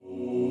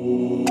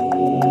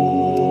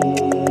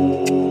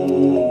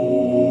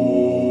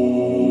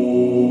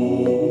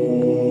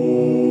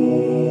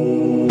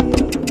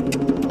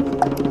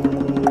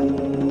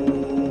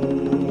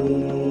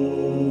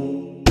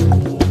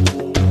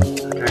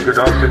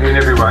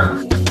afternoon,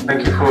 everyone.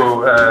 Thank you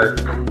for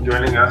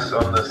joining us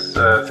on this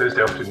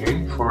Thursday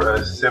afternoon for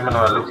a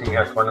seminar looking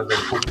at one of the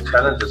important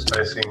challenges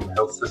facing the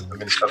health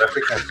system in South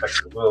Africa, in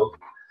fact the world.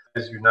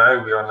 As you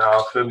know, we are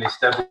now firmly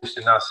established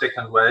in our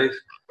second wave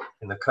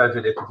in the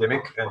COVID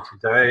epidemic, and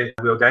today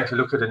we are going to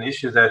look at an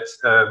issue that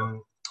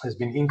has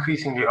been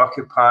increasingly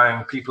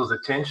occupying people's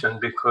attention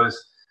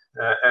because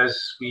as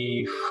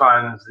we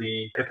find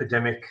the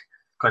epidemic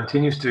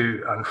continues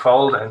to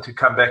unfold and to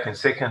come back in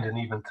second and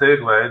even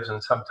third waves,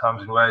 and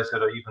sometimes in ways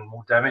that are even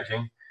more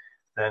damaging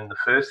than the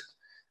first.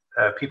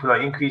 People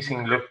are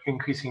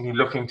increasingly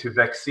looking to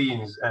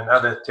vaccines and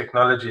other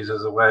technologies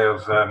as a way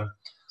of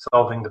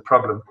solving the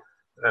problem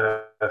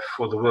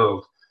for the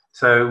world.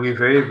 So we're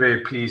very,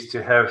 very pleased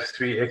to have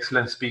three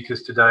excellent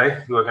speakers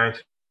today who are going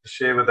to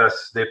share with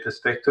us their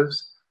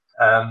perspectives.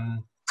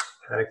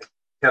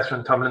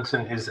 Catherine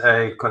Tomlinson is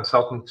a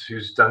consultant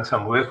who's done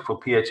some work for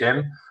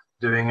PHM,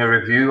 doing a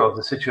review of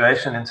the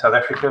situation in South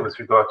Africa with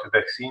regard to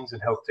vaccines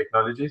and health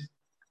technologies.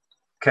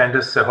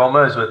 Candice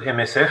Sehoma is with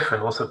MSF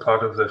and also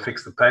part of the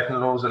Fix the Patent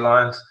Laws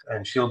Alliance,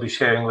 and she'll be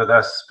sharing with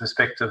us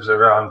perspectives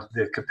around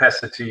the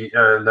capacity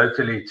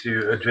locally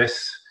to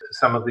address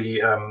some of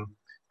the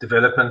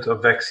development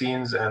of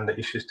vaccines and the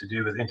issues to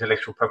do with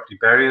intellectual property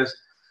barriers.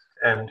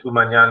 And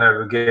Umanyana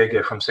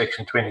Rugege from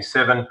Section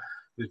 27,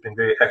 who's been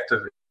very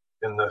active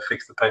in the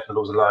Fix the Patent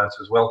Laws Alliance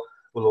as well,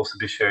 will also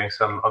be sharing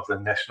some of the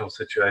national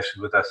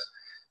situation with us.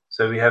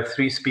 So we have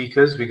three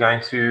speakers. We're going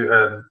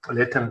to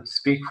let them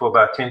speak for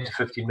about 10 to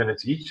 15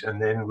 minutes each,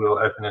 and then we'll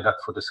open it up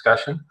for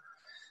discussion.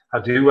 I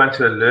do want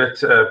to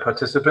alert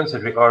participants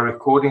that we are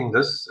recording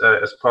this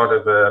as part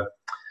of a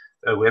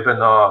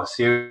webinar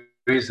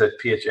series that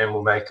PHM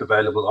will make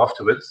available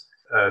afterwards.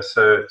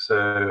 So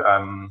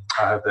I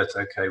hope that's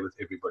okay with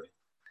everybody.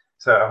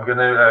 So I'm going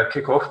to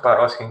kick off by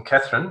asking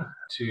Catherine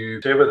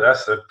to share with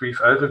us a brief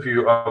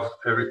overview of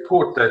a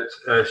report that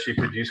she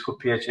produced for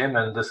PHM,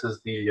 and this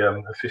is the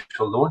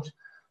official launch.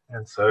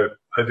 And so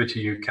over to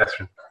you,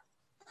 Catherine.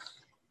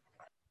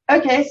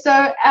 Okay,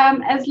 so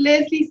as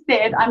Leslie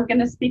said, I'm going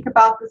to speak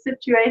about the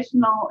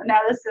situational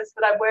analysis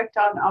that I worked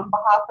on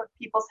behalf of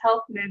People's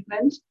Health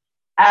Movement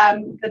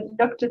that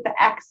looked at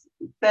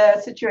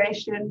the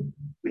situation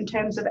in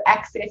terms of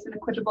access and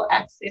equitable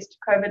access to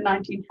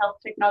COVID-19 health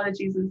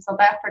technologies in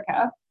South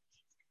Africa.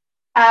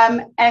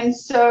 And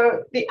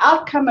so the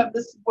outcome of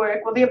this work,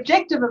 well, the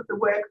objective of the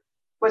work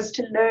was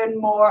to learn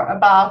more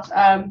about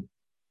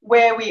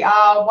where we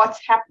are,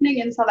 what's happening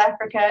in South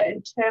Africa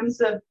in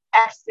terms of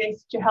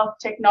access to health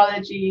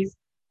technologies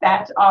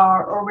that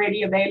are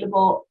already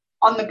available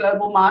on the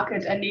global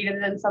market and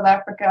needed in South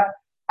Africa,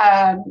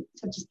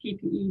 such as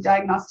PPE,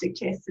 diagnostic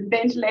tests and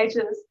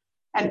ventilators,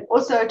 and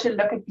also to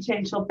look at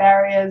potential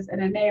barriers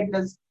and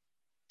enablers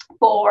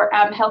for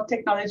health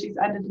technologies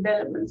under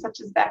development, such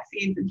as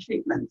vaccines and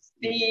treatments.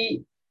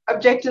 The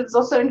objectives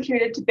also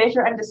included to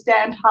better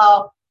understand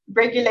how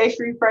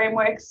regulatory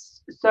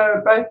frameworks,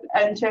 so both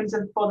in terms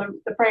of for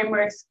the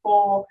frameworks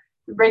for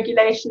the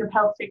regulation of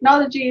health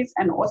technologies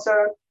and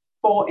also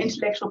for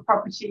intellectual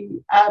property,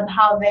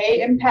 how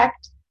they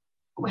impact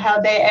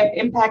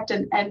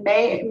and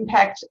may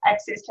impact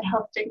access to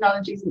health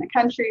technologies in the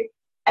country,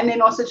 and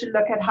then also to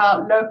look at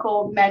how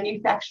local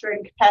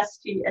manufacturing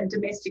capacity and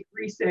domestic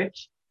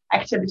research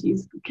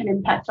activities can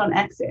impact on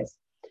access.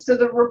 So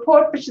the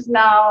report, which is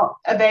now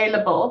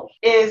available,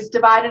 is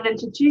divided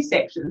into two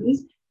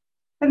sections.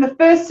 And the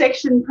first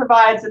section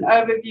provides an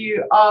overview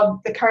of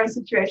the current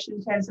situation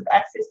in terms of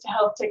access to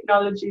health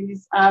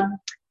technologies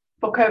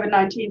for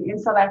COVID-19 in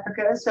South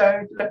Africa.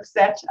 So it looks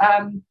at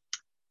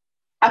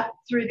up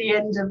through the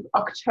end of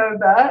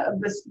October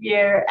of this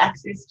year,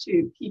 access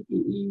to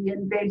PPE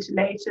and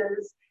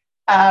ventilators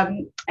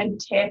and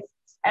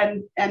tests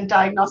and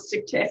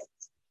diagnostic tests.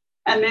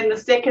 And then the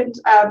second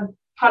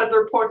part of the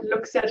report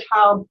looks at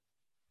how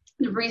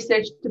the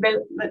research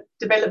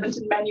development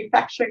and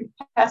manufacturing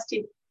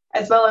capacity,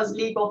 as well as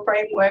legal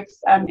frameworks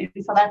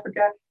in South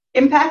Africa,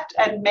 impact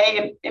and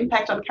may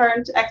impact on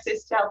current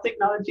access to health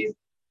technologies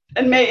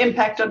and may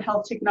impact on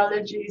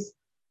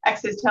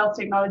access to health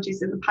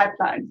technologies in the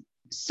pipeline.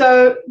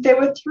 So there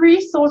were three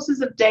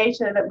sources of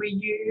data that we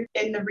used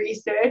in the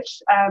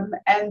research,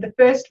 and the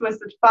first was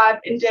that 5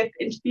 in-depth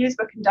interviews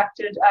were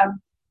conducted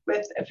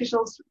with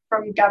officials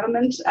from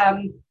government,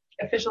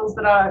 officials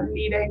that are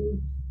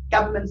leading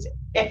government's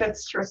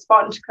efforts to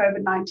respond to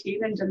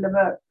COVID-19 and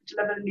deliver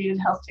the needed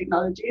health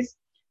technologies.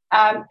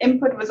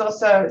 Input was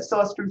also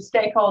sourced from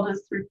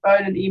stakeholders through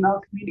phone and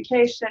email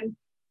communication,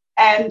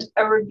 and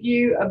a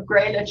review of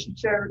grey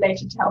literature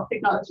related to health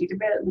technology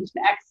development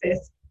and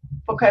access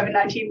for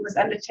COVID-19 was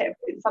undertaken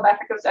in South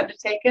Africa.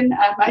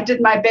 I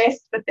did my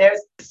best, but there's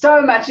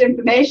so much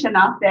information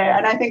out there,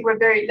 and I think we're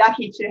very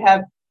lucky to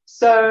have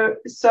so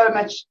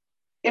much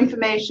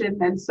information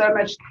and so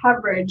much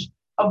coverage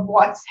of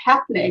what's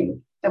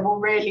happening that will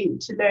really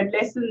to learn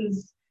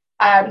lessons,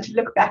 to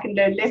look back and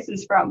learn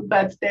lessons from.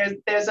 But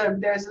there's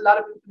a lot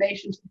of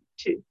information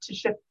to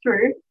shift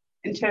through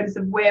in terms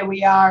of where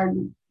we are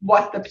and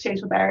what the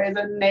potential barriers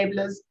and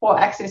enablers for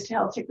access to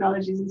health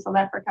technologies in South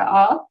Africa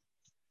are.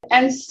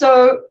 And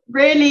so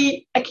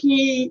really a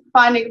key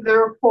finding of the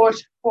report,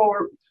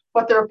 or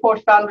what the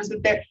report found, was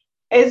that there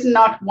is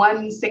not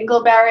one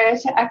single barrier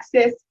to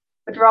access,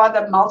 but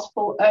rather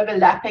multiple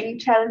overlapping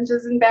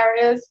challenges and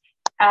barriers.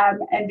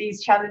 And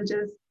these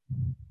challenges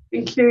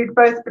include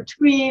both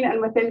between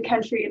and within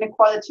country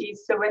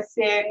inequalities. So we're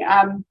seeing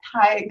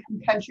high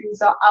income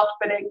countries are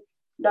outbidding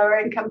lower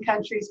income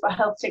countries for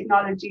health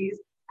technologies.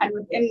 And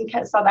within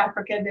South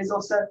Africa, there's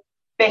also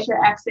better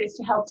access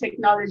to health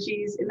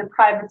technologies in the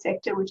private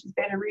sector, which is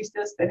better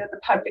resourced than in the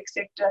public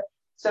sector.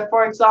 So,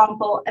 for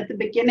example, at the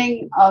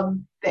beginning of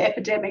the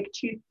epidemic,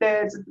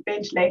 2/3 of the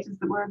ventilators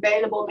that were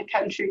available in the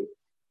country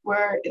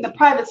were in the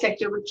private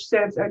sector, which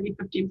serves only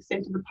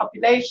 15% of the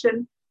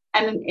population,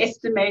 and an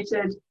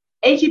estimated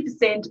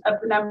 80%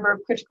 of the number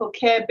of critical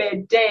care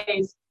bed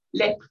days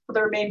left for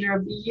the remainder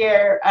of the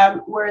year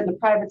were in the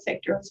private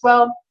sector as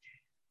well.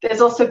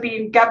 There's also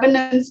been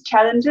governance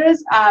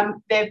challenges.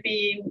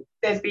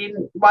 There's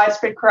been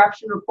widespread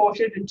corruption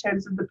reported in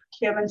terms of the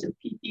procurement of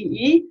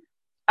PPE.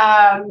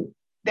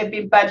 There have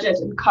been budget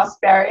and cost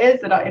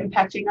barriers that are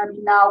impacting. I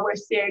mean, now we're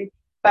seeing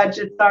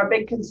budgets are a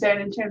big concern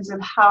in terms of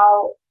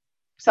how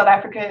South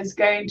Africa is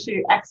going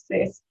to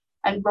access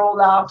and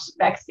roll out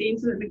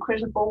vaccines in an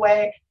equitable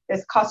way.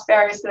 There's cost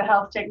barriers to the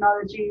health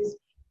technologies.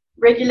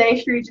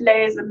 Regulatory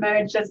delays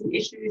emerge as an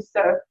issue.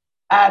 So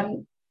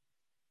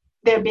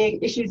there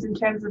being issues in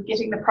terms of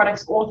getting the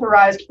products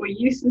authorized for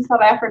use in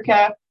South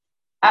Africa.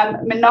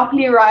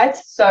 Monopoly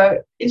rights, so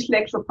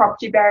intellectual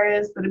property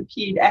barriers that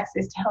impede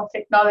access to health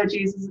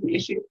technologies, is an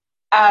issue.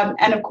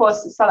 And of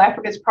course, South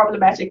Africa's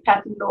problematic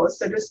patent laws.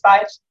 So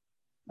despite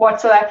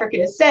what South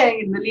Africa is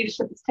saying and the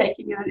leadership it's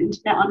taking on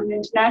an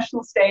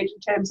international stage in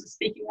terms of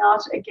speaking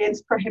out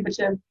against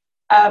prohibitive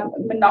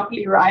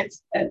monopoly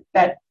rights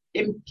that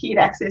impede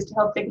access to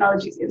health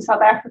technologies in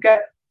South Africa,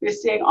 we're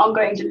seeing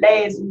ongoing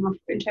delays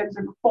in terms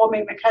of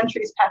reforming the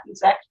country's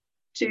Patents Act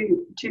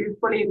to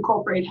fully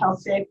incorporate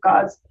health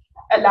safeguards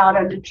allowed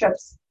under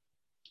TRIPS.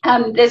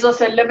 There's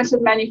also limited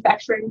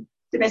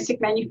domestic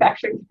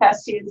manufacturing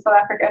capacity in South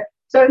Africa.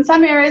 So in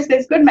some areas,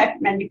 there's good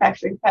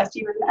manufacturing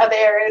capacity, but in other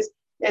areas,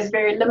 there's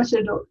very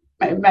limited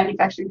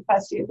manufacturing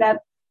capacity. And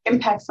that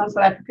impacts on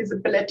South Africa's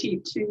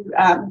ability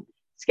to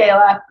scale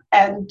up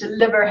and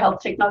deliver health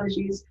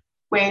technologies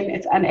when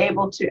it's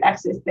unable to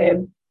access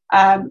them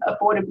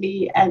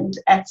affordably and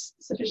at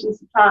sufficient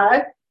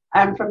supply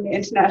from the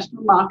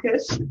international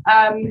market.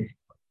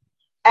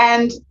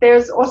 And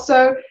there's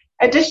also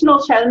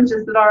additional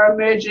challenges that are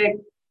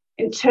emerging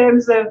in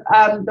terms of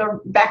the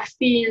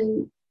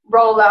vaccine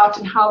rollout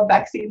and how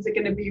vaccines are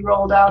going to be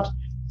rolled out.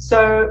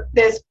 So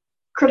there's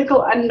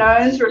critical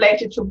unknowns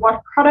related to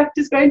what product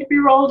is going to be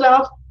rolled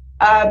out,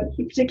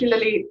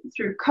 particularly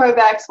through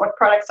COVAX, what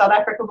products South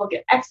Africa will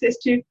get access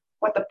to,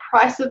 what the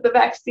price of the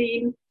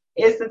vaccine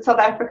is that South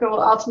Africa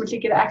will ultimately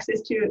get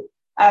access to,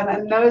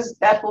 and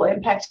that will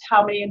impact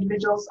how many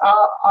individuals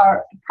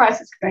the price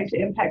is going to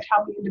impact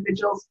how many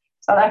individuals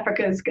South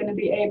Africa is going to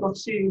be able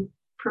to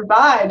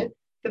provide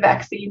the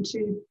vaccine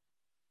to.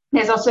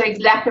 There's also a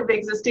lack of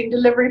existing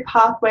delivery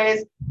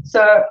pathways.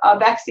 So our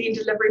vaccine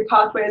delivery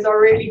pathways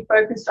are really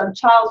focused on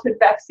childhood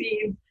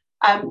vaccines.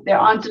 There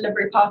aren't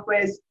delivery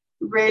pathways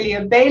really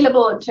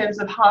available in terms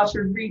of how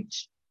to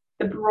reach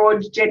the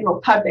broad general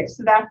public.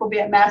 So that will be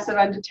a massive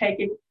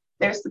undertaking.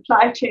 There's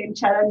supply chain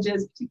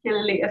challenges,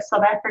 particularly if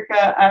South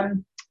Africa,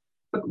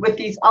 with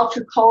these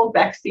ultra cold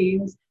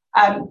vaccines,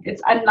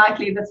 it's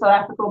unlikely that South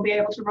Africa will be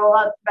able to roll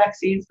out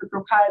vaccines that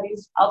require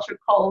these ultra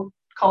cold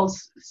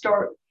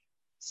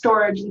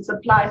storage and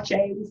supply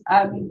chains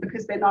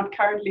because they're not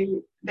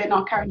currently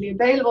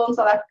available in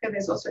South Africa.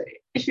 There's also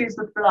issues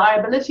with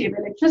reliability of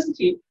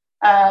electricity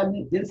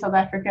in South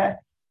Africa,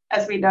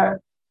 as we know.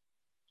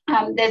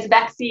 There's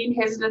vaccine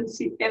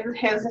hesitancy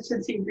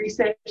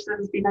research that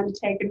has been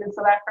undertaken in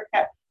South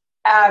Africa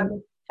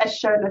has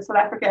shown that South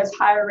Africa has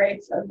higher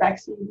rates of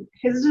vaccine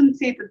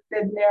hesitancy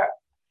than there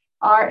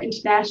are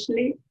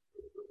internationally.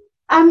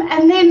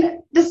 And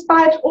then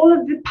despite all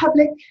of the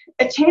public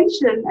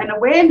attention and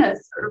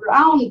awareness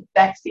around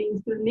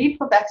vaccines, the need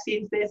for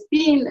vaccines, there's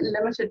been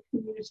limited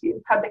community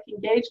and public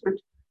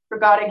engagement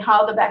regarding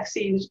how the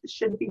vaccines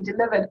should be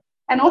delivered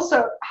and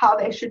also how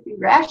they should be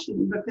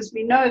rationed, because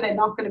we know there are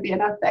not going to be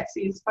enough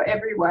vaccines for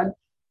everyone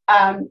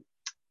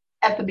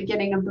at the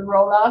beginning of the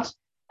rollout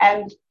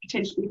and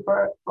potentially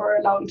for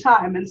a long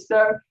time. And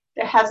so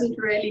there hasn't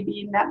really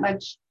been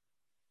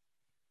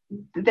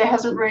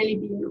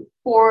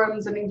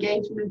forums and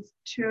engagements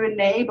to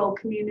enable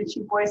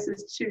community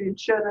voices to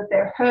ensure that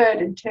they're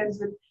heard in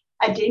terms of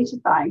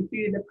identifying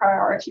who the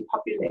priority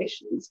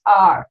populations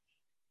are.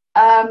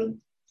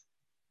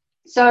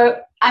 So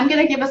I'm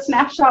going to give a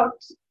snapshot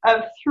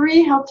of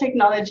 3 health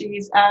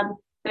technologies that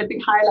have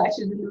been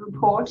highlighted in the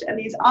report. And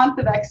these aren't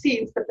the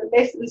vaccines, but the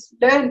lessons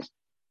learned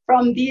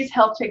from these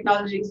health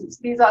technologies.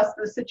 These are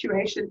the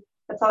situation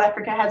that South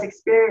Africa has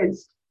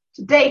experienced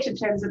to date in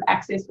terms of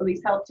access for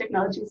these health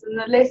technologies. And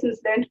the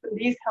lessons learned from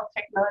these health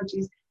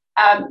technologies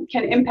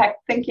can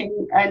impact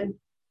thinking and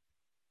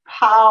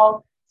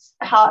how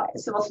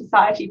civil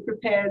society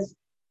prepares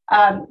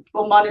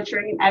for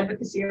monitoring and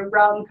advocacy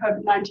around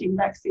COVID-19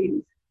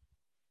 vaccines.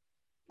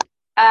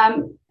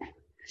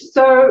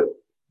 So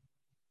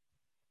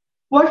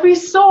what we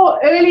saw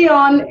early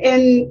on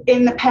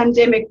in the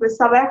pandemic was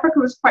South Africa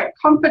was quite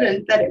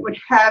confident that it would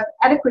have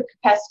adequate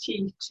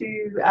capacity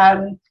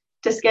to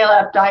scale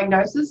up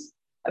diagnosis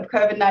of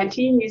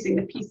COVID-19 using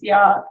the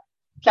PCR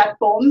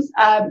platforms.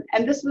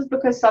 And this was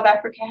because South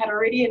Africa had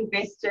already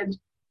invested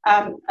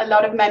a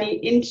lot of money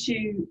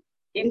into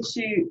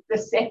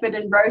the Cepheid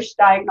and Roche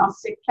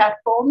diagnostic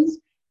platforms,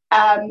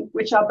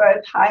 which are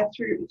both high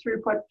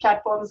throughput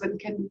platforms and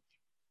can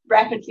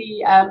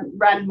rapidly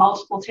run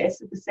multiple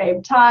tests at the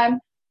same time.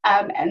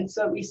 And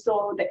so we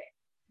saw that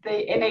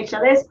the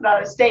NHLS put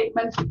out a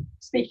statement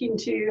speaking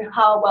to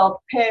how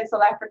well prepared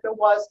South Africa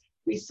was.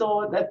 We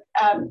saw that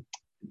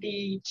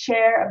the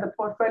chair of the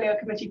Portfolio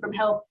Committee from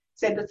Health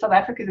said that South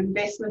Africa's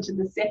investment in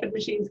the Cepheid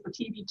machines for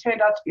TB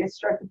turned out to be a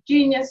stroke of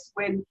genius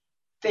when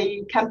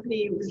the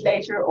company was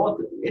later, or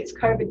its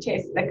COVID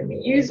tests that could be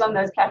used on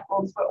those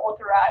platforms were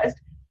authorized.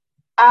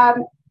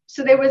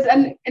 So there was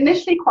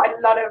initially quite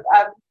a lot of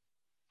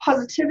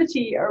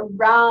positivity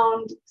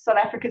around South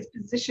Africa's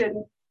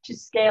position to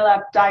scale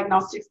up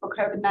diagnostics for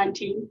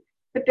COVID-19.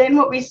 But then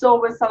what we saw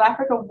was South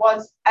Africa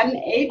was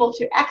unable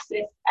to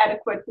access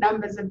adequate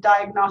numbers of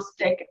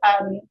diagnostic,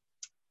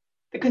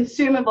 the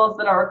consumables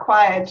that are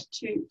required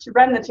to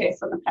run the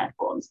tests on the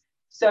platforms.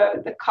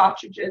 So the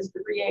cartridges,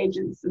 the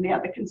reagents, and the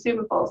other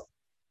consumables.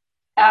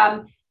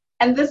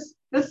 And this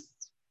is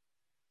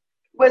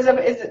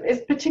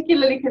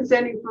particularly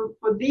concerning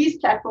for these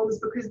platforms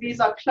because these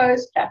are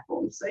closed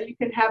platforms. So you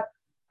can have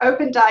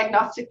open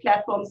diagnostic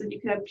platforms and you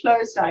can have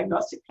closed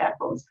diagnostic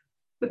platforms.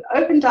 With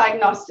open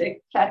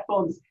diagnostic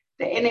platforms,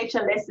 the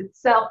NHLS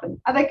itself and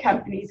other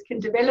companies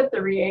can develop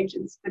the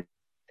reagents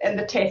and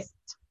the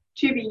tests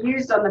to be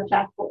used on the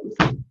platforms.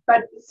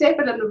 But the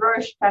Cepheid and the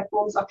Roche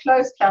platforms are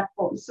closed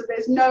platforms, so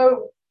there's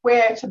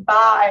nowhere to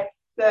buy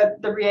the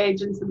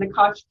reagents and the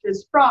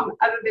cartridges from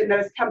other than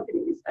those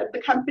companies. And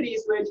the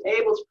companies weren't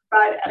able to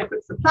provide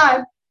adequate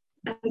supply,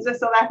 and so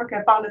South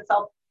Africa found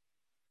itself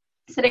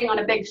sitting on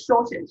a big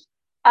shortage.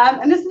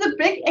 And this is a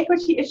big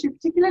equity issue,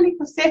 particularly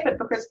for Cepheid,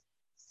 because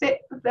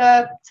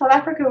South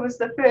Africa was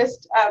the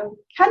first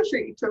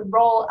country to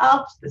roll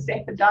out the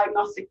Cepheid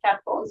diagnostic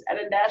platforms at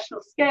a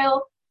national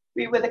scale.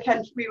 We were the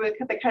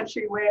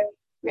country where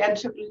we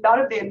undertook a lot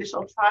of the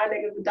initial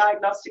trialing of the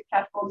diagnostic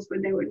platforms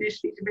when they were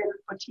initially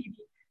developed for TB.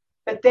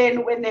 But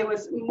then when there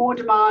was more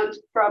demand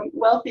from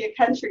wealthier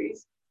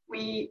countries,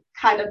 we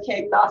kind of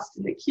came last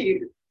in the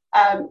queue,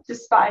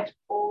 despite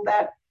all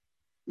that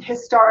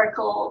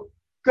historical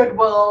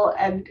goodwill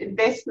and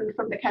investment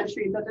from the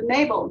country that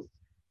enabled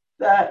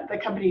the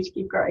company to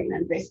keep growing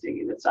and investing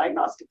in its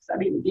diagnostics. I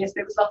mean, yes,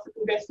 there was lots of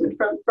investment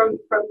from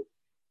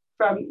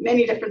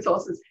many different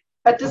sources.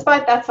 But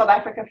despite that, South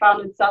Africa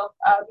found itself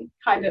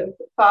kind of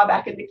far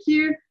back in the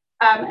queue,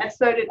 and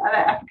so did other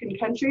African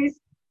countries.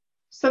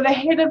 So the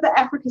head of the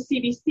Africa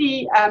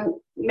CDC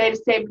made a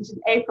statement in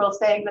April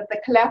saying that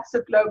the collapse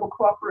of global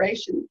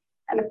cooperation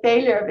and a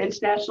failure of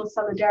international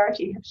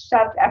solidarity have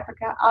shoved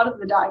Africa out of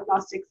the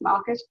diagnostics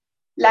market.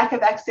 Lack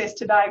of access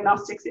to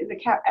diagnostics is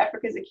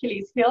Africa's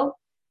Achilles heel.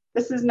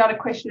 This is not a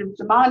question of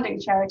demanding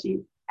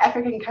charity.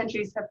 African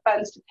countries have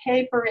funds to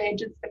pay for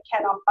reagents but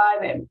cannot buy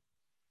them.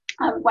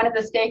 One of the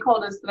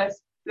stakeholders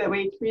that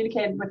we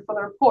communicated with for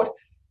the report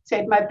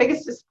said, my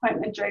biggest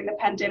disappointment during the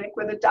pandemic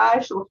were the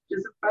dire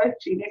shortages of both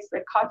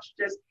GeneXpert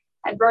cartridges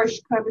and Roche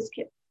Combis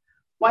kits.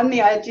 One,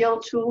 the ideal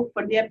tool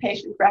for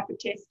near-patient rapid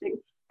testing,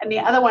 and the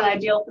other one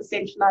ideal for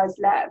centralized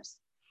labs.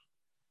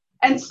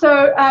 And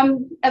so,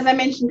 as I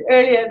mentioned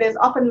earlier, there's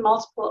often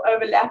multiple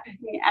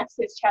overlapping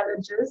access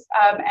challenges.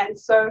 And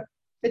so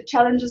the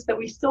challenges that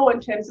we saw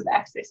in terms of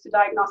access to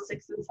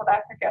diagnostics in South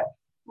Africa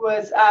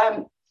was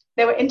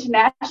there were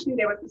internationally,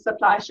 there were the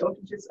supply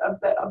shortages of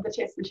the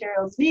test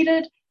materials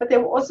needed, but there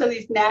were also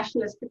these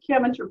nationalist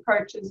procurement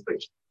approaches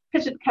which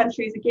pitted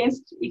countries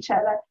against each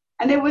other.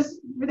 And there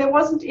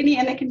wasn't any,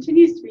 and there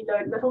continues to be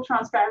little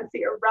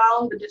transparency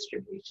around the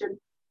distribution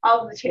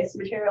of the test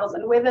materials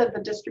and whether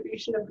the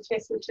distribution of the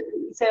test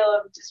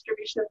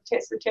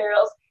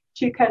materials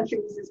to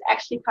countries is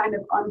actually kind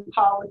of on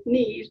par with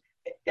need.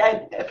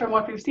 From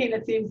what we've seen,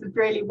 it seems it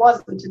really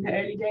wasn't in the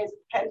early days of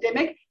the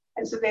pandemic.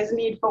 And so there's a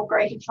need for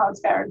greater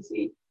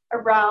transparency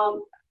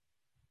around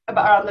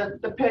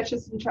the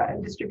purchase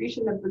and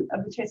distribution of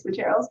the test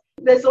materials.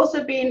 There's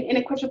also been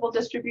inequitable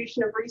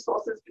distribution of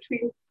resources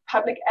between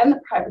public and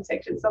the private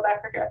sector in South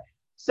Africa.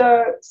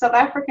 So South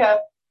Africa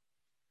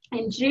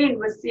in June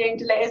was seeing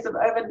delays of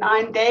over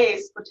 9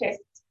 days for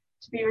tests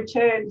to be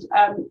returned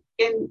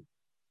in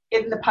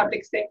the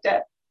public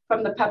sector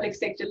from the public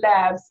sector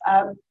labs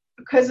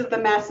because of the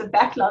massive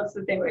backlogs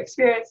that they were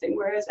experiencing.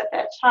 Whereas at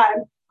that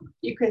time,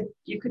 you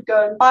could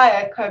go and buy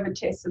a COVID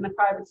test in the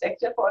private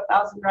sector for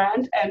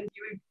R1,000 and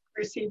you would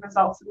receive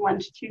results in 1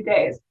 to 2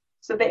 days.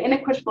 So the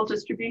inequitable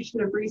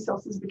distribution of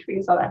resources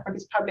between South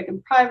Africa's public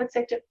and private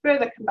sector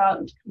further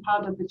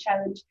compounded the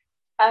challenge.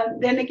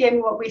 Then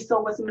again, what we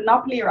saw was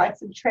monopoly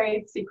rights and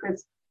trade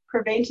secrets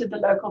prevented the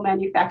local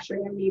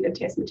manufacturing of needed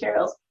test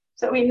materials.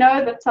 So we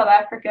know that South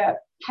Africa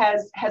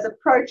has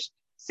approached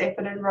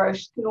Cepheid and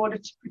Roche in order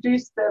to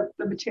produce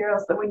the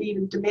materials that were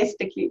needed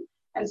domestically.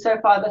 And so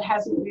far that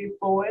hasn't moved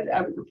forward,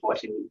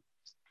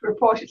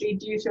 reportedly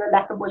due to a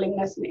lack of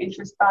willingness and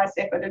interest by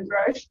Cepheid and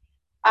Roche.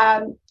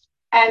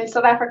 And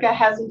South Africa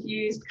hasn't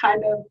used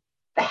kind of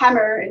the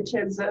hammer in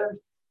terms of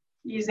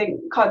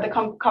using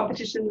the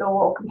competition law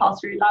or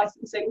compulsory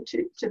licensing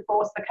to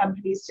force the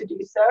companies to do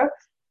so.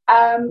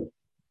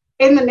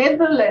 In the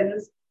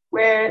Netherlands,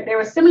 where there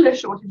were similar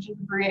shortages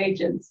of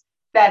reagents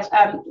that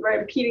were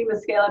impeding the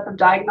scale-up of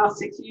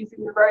diagnostics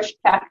using the Roche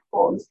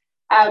platforms,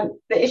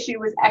 the issue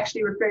was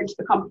actually referred to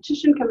the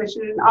Competition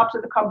Commission, and after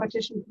the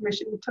Competition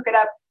Commission took it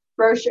up,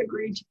 Roche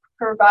agreed to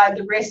provide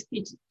the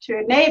recipe to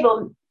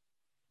enable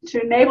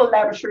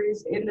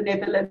laboratories in the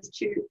Netherlands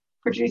to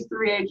produce the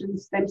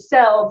reagents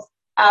themselves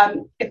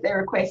if they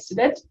requested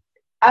it.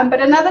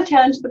 But another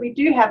challenge that we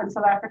do have in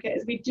South Africa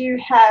is we do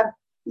have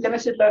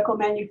limited local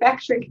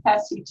manufacturing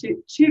capacity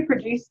to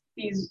produce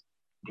these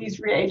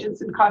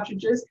reagents and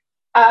cartridges.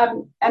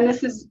 And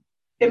this is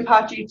in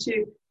part due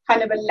to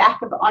kind of a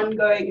lack of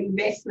ongoing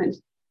investment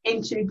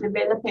into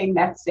developing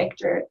that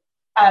sector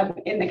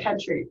in the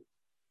country.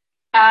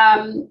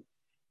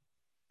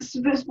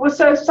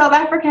 So South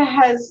Africa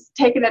has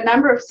taken a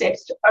number of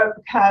steps to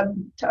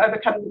overcome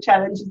the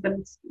challenges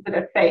that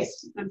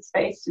it's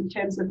faced in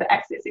terms of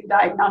accessing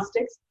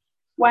diagnostics.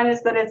 One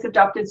is that it's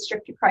adopted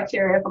stricter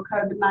criteria for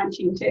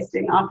COVID-19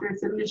 testing after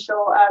its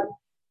initial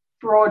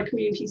broad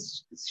community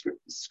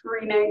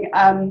screening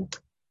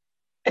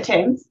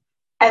attempts.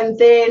 And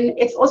then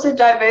it's also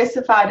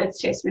diversified its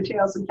test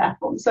materials and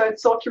platforms. So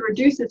it's sought to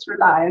reduce its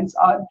reliance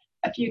on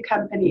a few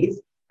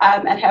companies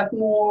and have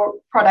more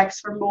products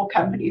from more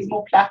companies,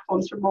 more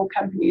platforms from more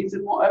companies,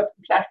 and more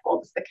open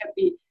platforms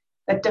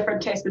that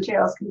different test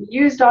materials can be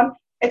used on.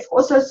 It's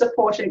also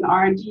supporting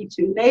R&D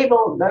to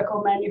enable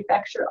local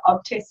manufacture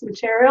of test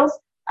materials,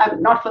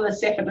 not for the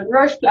Cepheid and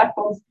Roche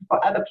platforms, but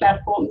for other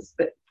platforms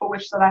for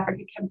which South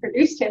Africa can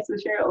produce test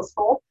materials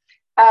for.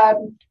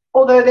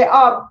 Although there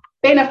are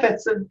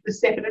benefits of the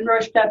Cepheid and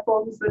Roche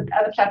platforms that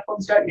other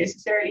platforms don't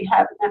necessarily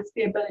have, and that's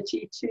the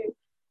ability to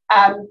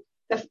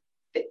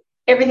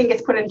everything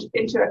gets put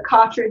into a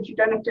cartridge. You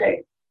don't have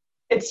to,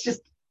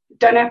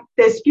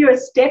 there's fewer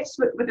steps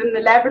within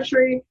the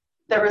laboratory.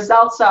 The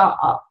results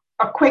are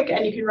quick,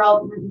 and you can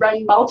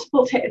run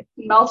multiple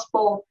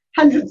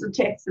hundreds of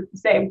tests at the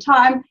same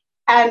time.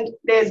 And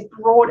there's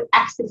broad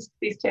access to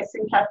these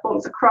testing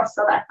platforms across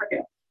South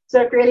Africa.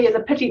 So it really is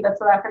a pity that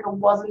South Africa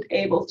wasn't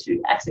able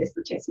to access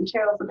the test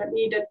materials that it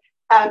needed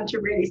to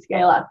really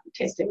scale up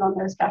testing on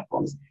those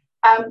platforms.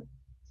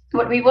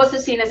 What we've also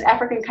seen is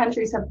African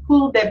countries have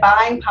pooled their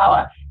buying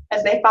power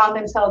as they found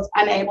themselves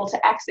unable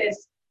to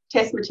access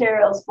test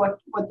materials.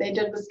 What they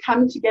did was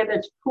come together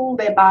to pool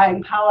their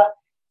buying power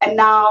and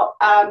now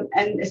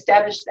and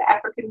establish the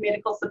African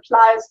Medical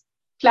Supplies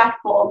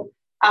platform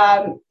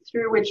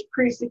through which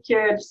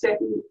pre-secured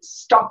certain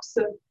stocks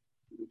of,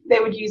 they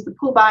would use the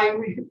pool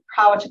buying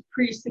power to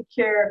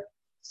pre-secure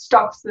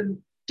stocks of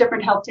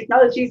different health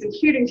technologies,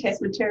 including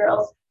test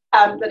materials,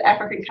 that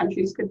African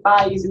countries could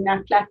buy using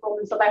that platform.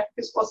 And South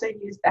Africa's also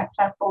used that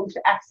platform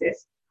to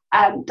access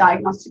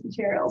diagnostic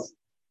materials.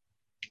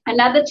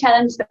 Another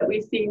challenge that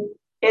we've seen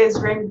is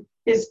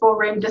for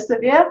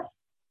remdesivir.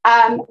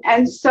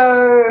 And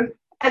so,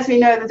 as we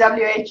know, the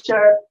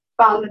WHO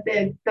found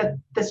that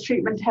this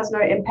treatment has no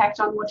impact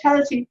on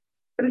mortality,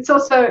 but it's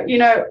also,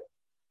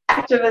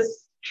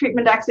 activists,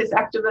 treatment access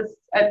activists,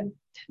 and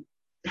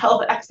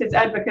health access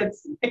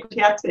advocates,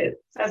 equity access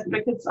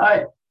advocates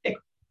are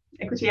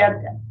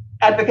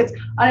advocates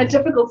on a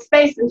difficult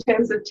space in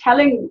terms of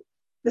telling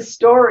the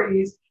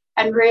stories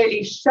and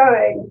really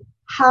showing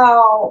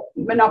how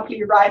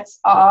monopoly rights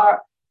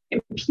are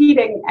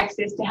impeding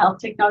access to health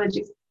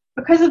technologies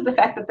because of the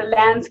fact that the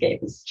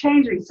landscape is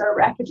changing so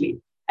rapidly.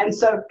 And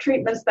so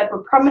treatments that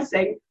were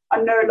promising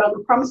are no longer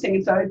promising.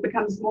 And so it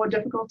becomes more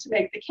difficult to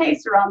make the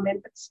case around them.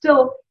 But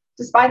still,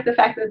 despite the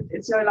fact that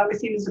it's no longer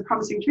seen as a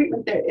promising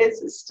treatment, there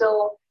is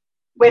still,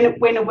 when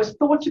it was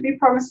thought to be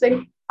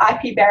promising,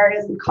 IP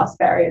barriers and cost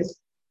barriers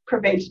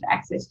prevented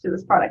access to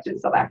this product in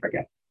South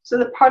Africa. So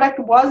the product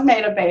was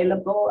made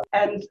available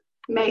and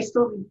may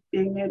still be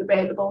being made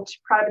available to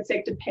private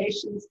sector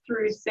patients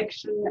through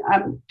Section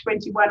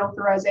 21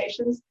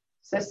 authorizations.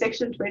 So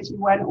Section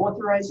 21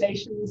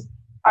 authorizations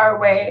are a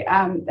way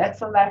that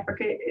South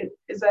Africa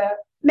is a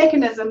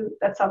mechanism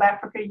that South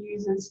Africa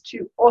uses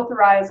to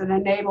authorize and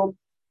enable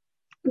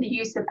the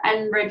use of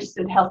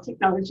unregistered health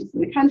technologies in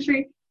the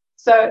country.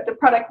 So the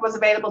product was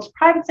available to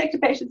private sector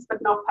patients,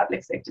 but not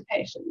public sector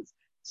patients.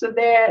 So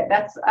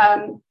that's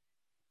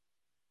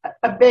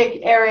a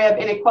big area of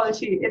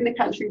inequality in the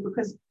country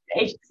because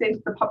 80%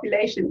 of the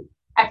population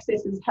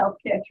accesses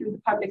healthcare through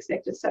the public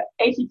sector. So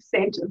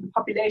 80% of the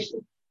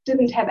population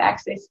didn't have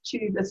access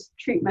to this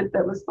treatment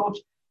that was thought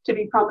to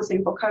be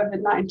promising for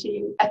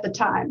COVID-19 at the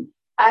time.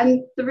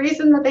 And the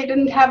reason that they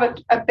didn't have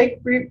it, a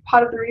big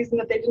part of the reason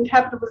that they didn't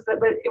have it was that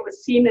it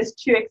was seen as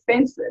too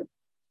expensive.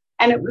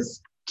 And it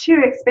was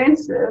too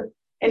expensive,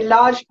 in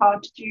large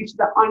part due to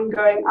the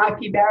ongoing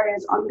IP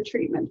barriers on the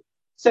treatment.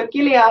 So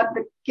Gilead,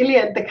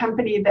 the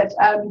company that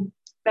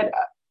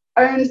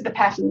owns the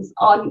patents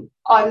on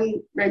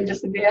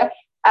remdesivir,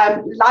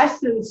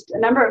 licensed a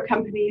number of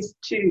companies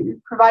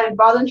provided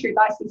voluntary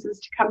licenses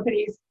to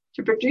companies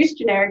to produce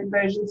generic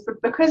versions,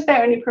 but because they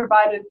only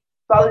provided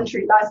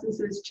voluntary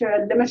licenses to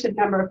a limited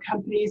number of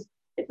companies,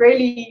 it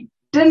really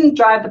didn't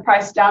drive the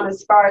price down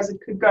as far as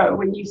it could go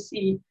when you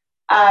see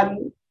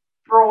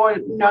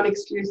broad,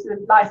 non-exclusive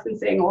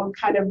licensing or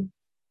kind of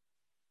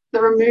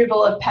the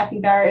removal of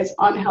patent barriers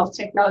on health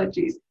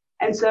technologies.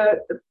 And so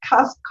the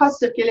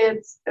cost of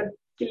Gilead's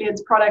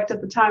product at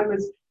the time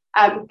was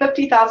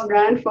 50,000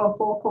 Rand for a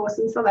full course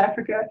in South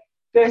Africa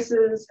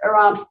versus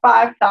around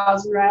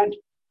 5,000 Rand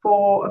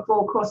for a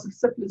full course of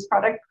syphilis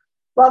product.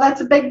 Well,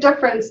 that's a big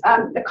difference.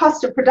 The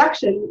cost of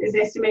production is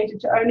estimated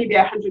to only be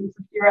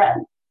 150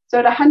 Rand. So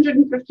at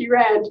 150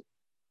 Rand,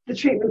 the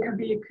treatment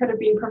could have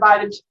been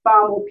provided to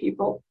far more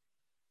people.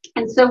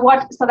 And so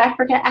what South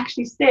Africa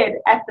actually said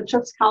at the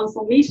TRIPS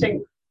Council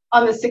meeting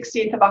on the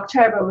 16th of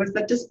October was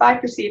that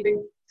despite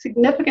receiving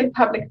significant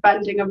public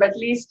funding of at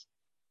least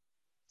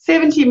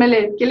 70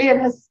 million, Gilead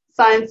has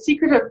signed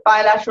secretive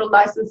bilateral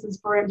licenses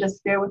for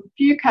remdesivir with a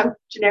few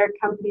generic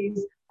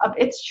companies of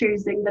its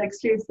choosing that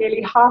excludes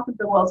nearly half of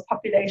the world's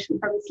population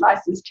from its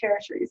licensed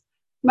territories.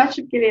 Much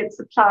of Gilead's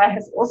supply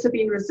has also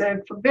been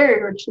reserved for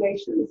very rich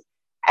nations.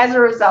 As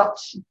a result,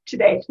 to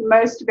date,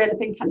 most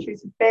developing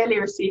countries have barely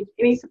received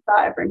any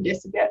supply of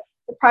remdesivir.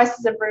 The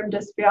prices of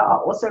remdesivir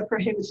are also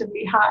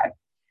prohibitively high.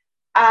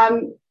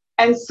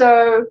 And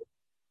so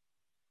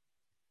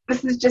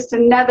this is just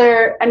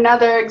another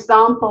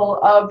example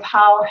of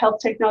how health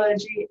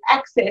technology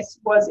access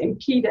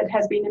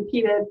has been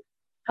impeded.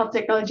 Health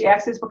technology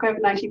access for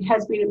COVID-19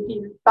 has been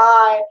impeded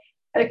by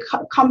a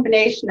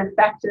combination of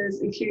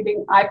factors,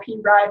 including IP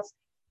rights,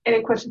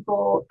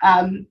 inequitable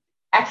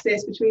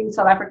access between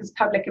South Africa's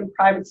public and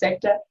private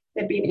sector.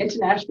 There have been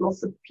international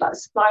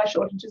supply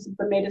shortages of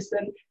the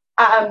medicine,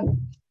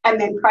 and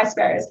then price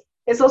barriers.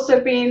 There's also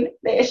been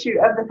the issue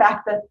of the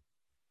fact that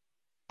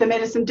the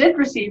medicine did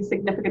receive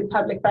significant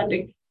public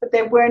funding, but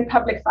there weren't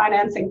public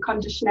financing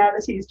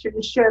conditionalities to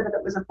ensure that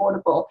it was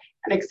affordable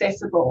and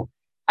accessible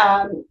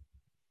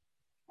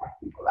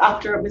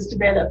after it was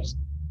developed.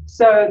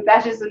 So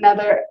that is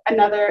another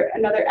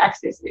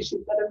access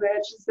issue that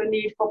emerges, the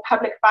need for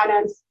public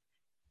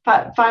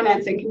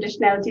financing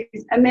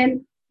conditionalities. And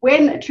then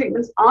when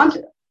treatments aren't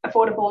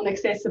affordable and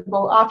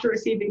accessible after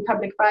receiving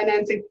public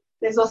financing,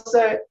 there's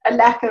also a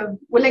lack of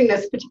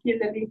willingness,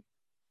 particularly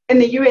in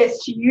the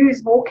US, to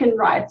use walk-in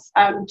rights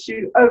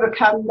to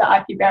overcome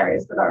the IP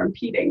barriers that are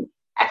impeding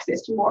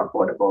access to more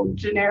affordable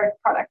generic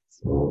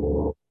products.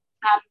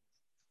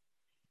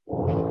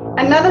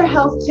 Another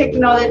health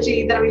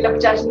technology that we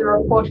looked at in the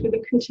report were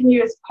the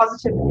continuous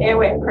positive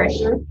airway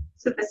pressure.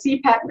 So the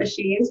CPAP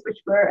machines, which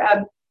were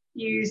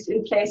used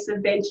in place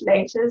of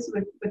ventilators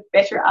with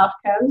better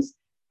outcomes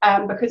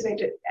because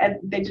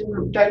they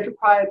don't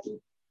require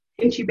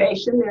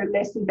intubation, they're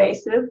less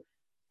invasive.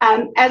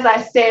 As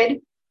I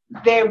said,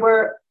 there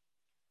were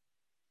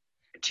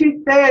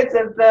 2/3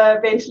 of the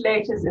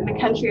ventilators in the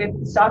country at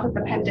the start of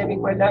the pandemic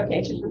were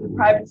located in the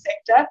private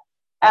sector,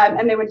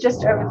 and there were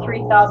just over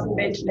 3,000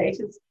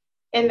 ventilators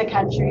in the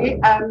country.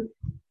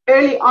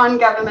 Early on,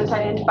 government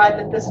identified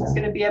that this was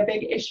going to be a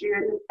big issue,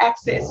 and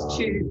access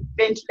to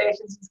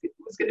ventilators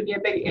was going to be a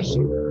big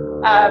issue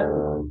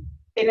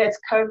in its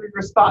COVID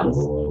response.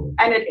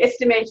 And it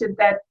estimated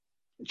that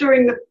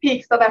during the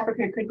peak, South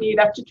Africa could need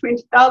up to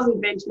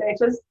 20,000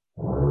 ventilators.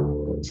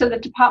 So the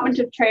Department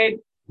of Trade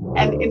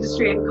and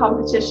Industry and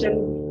Competition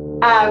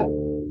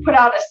put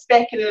out a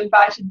spec and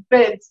invited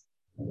bids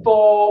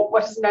for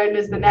what is known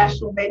as the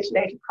National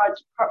Ventilator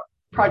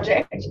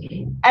Project.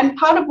 And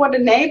part of what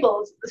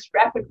enabled this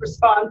rapid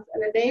response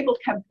and enabled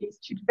companies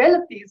to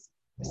develop these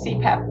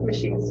CPAP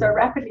machines so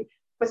rapidly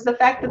was the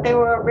fact that there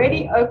were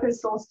already open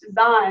source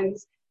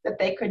designs that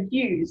they could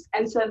use.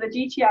 And so the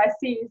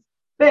DTIC's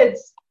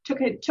bids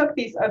took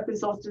these open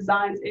source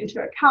designs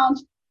into account,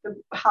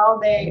 how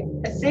they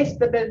assess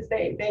the bids,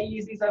 they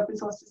use these open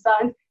source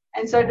designs,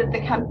 and so did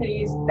the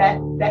companies that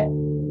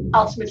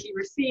ultimately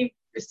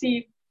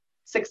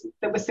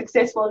that were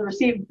successful and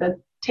received the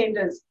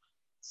tenders.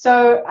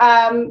 So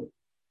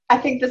I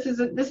think this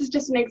is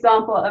just an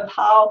example of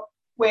how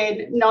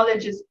when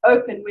knowledge is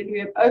open, when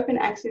you have open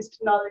access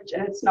to knowledge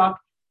and it's not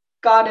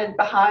guarded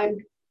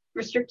behind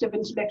restrictive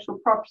intellectual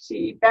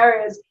property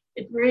barriers,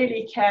 it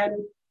really can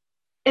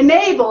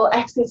enable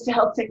access to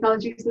health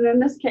technologies, and in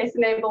this case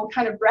enable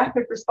kind of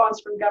rapid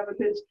response from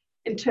government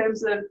in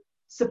terms of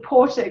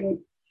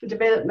supporting the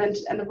development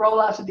and the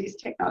rollout of these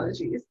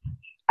technologies.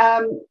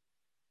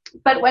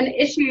 But one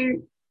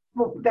issue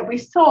that we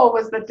saw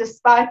was that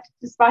despite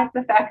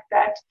the fact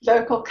that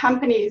local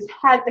companies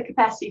had the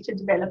capacity to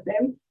develop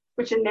them,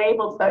 which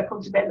enabled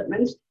local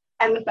development,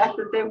 and the fact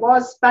that there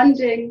was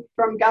funding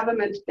from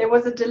government, there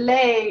was a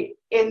delay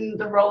in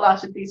the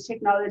rollout of these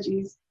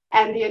technologies.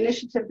 And the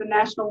initiative, the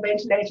National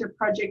Ventilator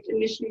Project,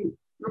 initially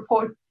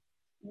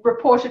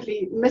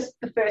reportedly missed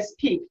the first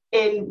peak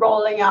in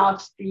rolling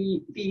out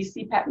the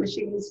CPAP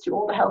machines to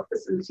all the health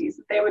facilities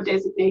that they were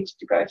designated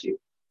to go to.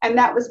 And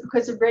that was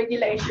because of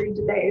regulatory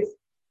delays.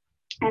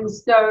 And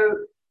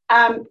so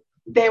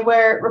there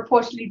were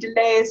reportedly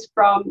delays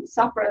from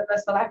SAHPRA,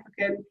 the South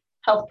African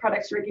Health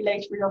Products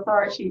Regulatory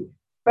Authority,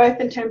 both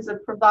in terms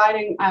of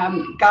providing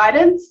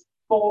guidance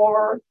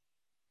for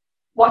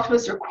what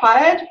was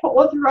required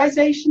for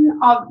authorization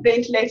of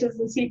ventilators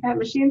and CPAP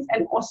machines,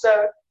 and also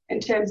in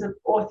terms of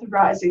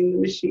authorizing the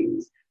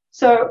machines.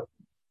 So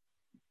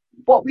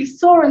what we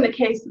saw in the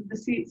case of the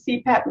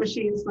CPAP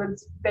machines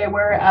was there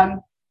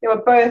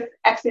were both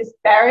access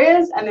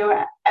barriers and there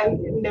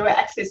were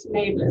access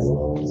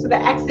enablers. So the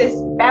access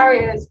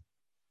barriers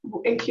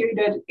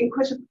included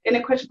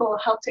inequitable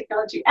health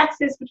technology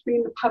access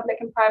between the public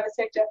and private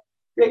sector,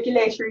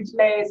 regulatory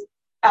delays,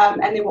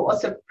 and there were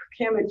also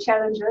procurement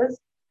challenges.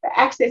 The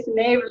access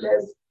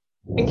enablers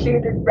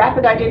included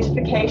rapid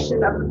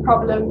identification of the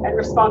problem and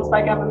response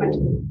by government,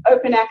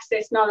 open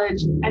access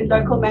knowledge, and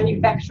local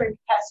manufacturing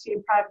capacity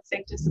and private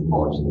sector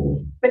support.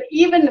 But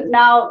even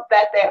now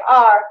that there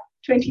are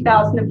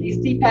 20,000 of these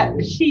CPAP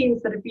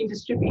machines that have been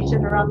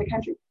distributed around the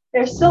country,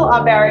 there still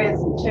are barriers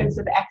in terms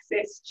of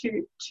access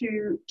to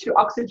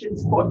oxygen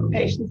support for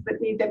patients that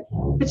need them,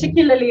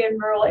 particularly in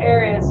rural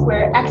areas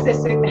where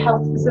accessing the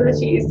health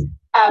facilities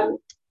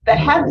that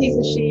have these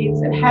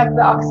machines and have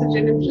the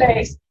oxygen in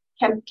place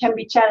can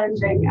be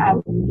challenging.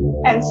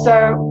 And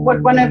so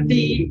what one of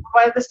the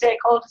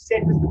stakeholders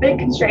said was the big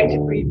constraint,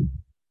 if we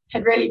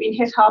had really been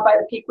hit hard by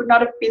the peak, would not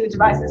have been the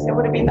devices, it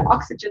would have been the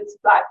oxygen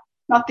supply,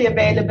 not the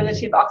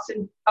availability of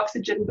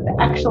oxygen, but the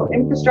actual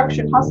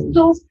infrastructure in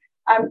hospitals.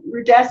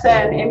 RUDESA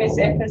and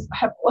MSF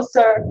have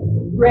also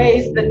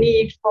raised the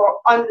need for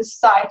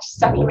on-site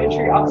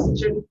supplementary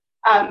oxygen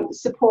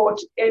support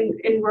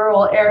in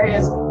rural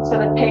areas so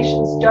that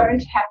patients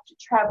don't have to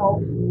travel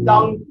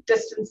long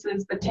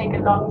distances that take a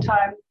long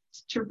time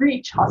to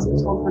reach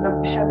hospitals that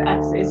have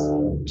access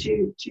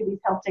to these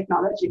health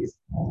technologies.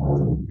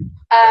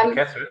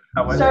 Catherine,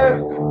 I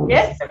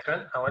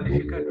wonder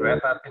if you could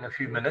wrap up in a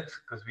few minutes,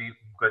 because we've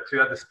got two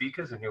other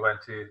speakers and you want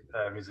to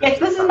reserve. Yes,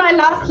 this is my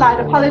last slide.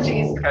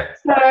 Apologies. Okay.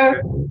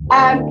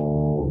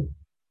 So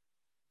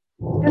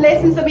the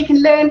lessons that we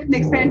can learn from the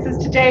experiences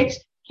to date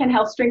can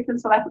help strengthen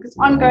South Africa's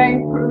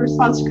ongoing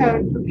response to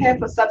COVID, prepare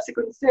for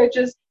subsequent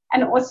surges,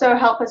 and also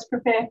help us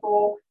prepare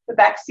for the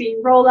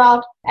vaccine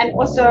rollout. And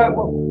also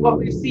what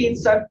we've seen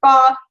so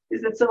far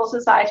is that civil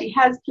society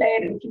has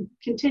played and can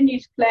continue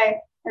to play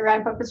a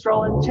ramp-up its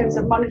role in terms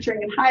of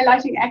monitoring and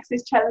highlighting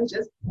access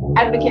challenges,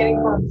 advocating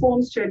for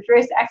reforms to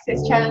address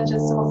access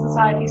challenges. Civil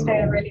society has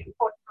played a really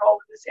important role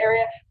in this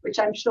area, which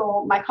I'm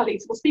sure my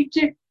colleagues will speak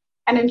to,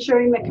 and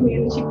ensuring that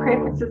community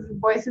preferences and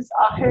voices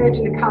are heard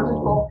and accounted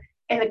for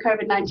in the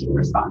COVID-19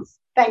 response.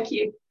 Thank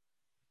you.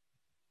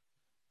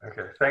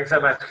 Okay, thanks so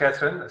much,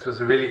 Catherine. This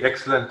was a really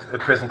excellent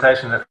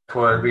presentation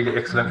for a really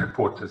excellent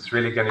report. It's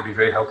really going to be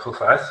very helpful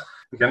for us.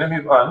 We're going to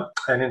move on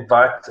and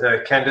invite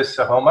Candice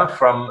Sehoma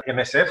from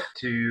MSF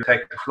to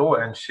take the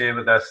floor and share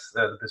with us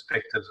the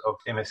perspectives of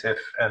MSF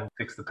and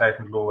Fix the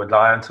Patent Law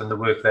Alliance and the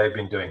work they've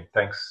been doing.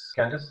 Thanks,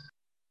 Candice.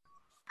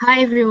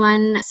 Hi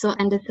everyone, so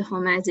Candice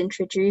Sehoma is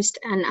introduced,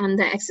 and I'm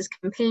the Access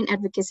Campaign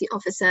Advocacy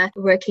Officer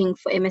working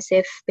for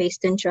MSF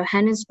based in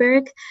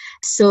Johannesburg.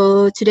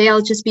 So today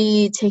I'll just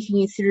be taking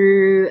you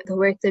through the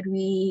work that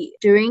we're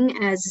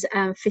doing as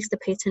Fix the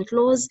Patent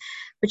Laws,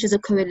 which is a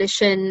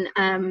coalition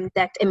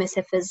that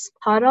MSF is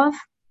part of,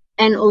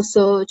 and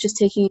also just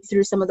taking you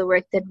through some of the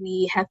work that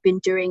we have been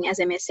doing as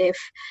MSF,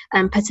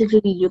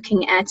 particularly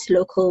looking at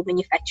local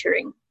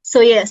manufacturing. So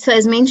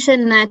as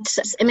mentioned, that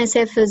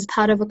MSF is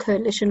part of a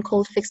coalition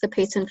called Fix the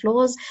Patent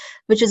Laws,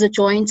 which is a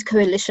joint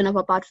coalition of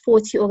about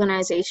 40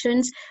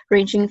 organizations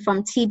ranging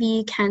from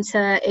TB,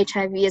 cancer,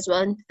 HIV, as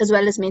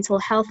well as mental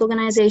health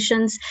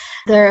organizations.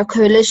 The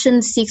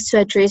coalition seeks to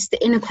address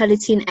the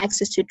inequality in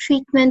access to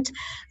treatment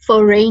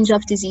for a range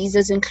of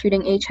diseases,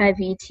 including HIV,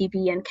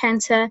 TB, and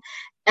cancer,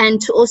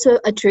 and to also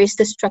address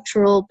the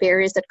structural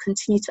barriers that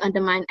continue to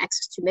undermine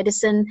access to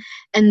medicine.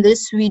 And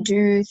this we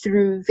do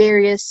through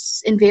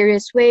various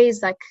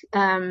ways, like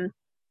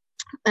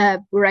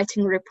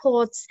writing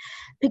reports,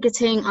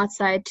 picketing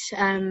outside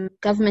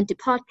government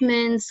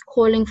departments,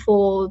 calling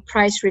for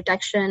price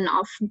reduction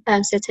of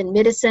certain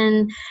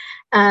medicine,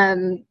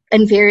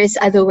 and various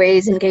other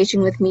ways,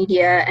 engaging with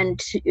media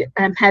and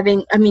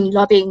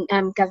lobbying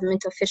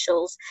government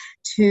officials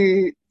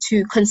to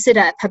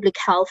consider public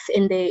health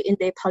in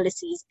their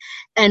policies.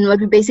 And what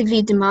we're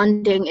basically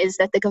demanding is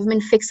that the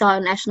government fix our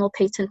national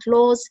patent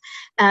laws.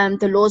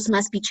 The laws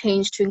must be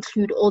changed to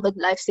include all the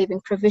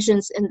life-saving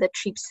provisions in the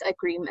TRIPS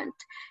agreement.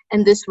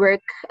 And this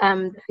work,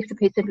 the Fix the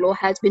Patent Law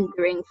has been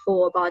doing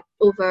for about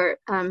over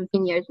 10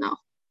 years now.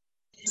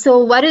 So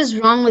what is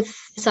wrong with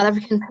South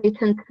African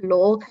patent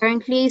law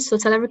currently? So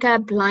South Africa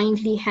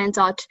blindly hands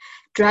out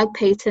drug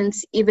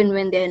patents even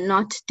when they're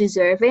not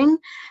deserving.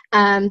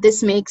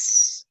 This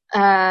makes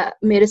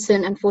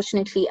medicine,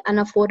 unfortunately,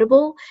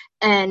 unaffordable,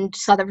 and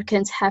South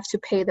Africans have to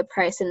pay the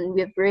price, and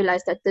we've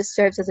realized that this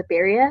serves as a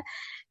barrier.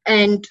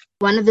 And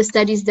one of the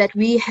studies that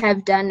we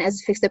have done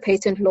as Fix the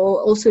Patent Law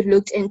also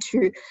looked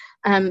into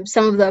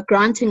some of the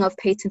granting of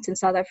patents in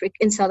South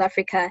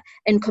Africa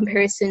in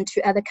comparison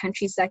to other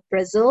countries like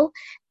Brazil.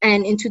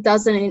 And in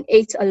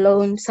 2008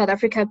 alone, South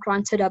Africa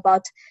granted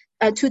about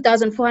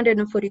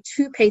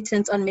 2,442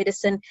 patents on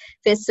medicine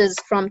versus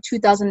from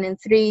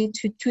 2003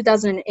 to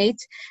 2008,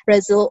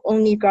 Brazil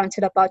only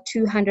granted about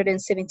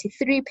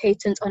 273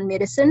 patents on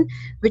medicine,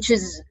 which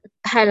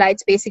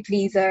highlights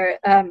basically the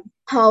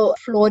how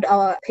flawed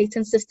our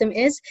patent system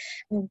is.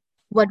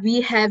 What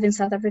we have in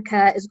South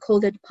Africa is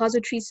called a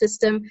depository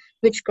system,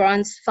 which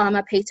grants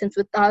pharma patents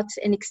without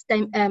an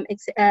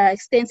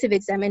extensive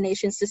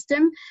examination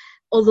system.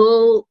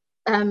 Although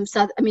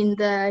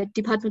the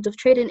Department of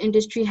Trade and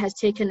Industry has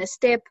taken a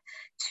step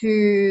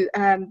to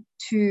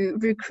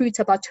recruit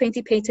about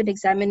 20 patent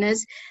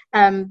examiners.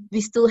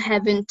 We still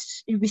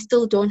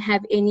don't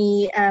have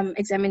any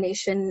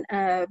examination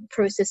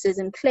processes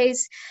in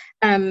place,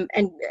 and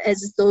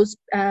as those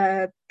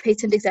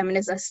patent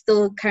examiners are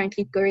still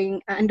currently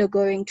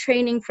undergoing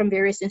training from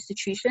various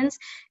institutions.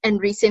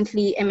 And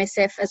recently,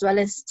 MSF as well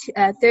as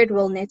Third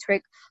World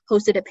Network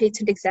hosted a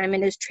patent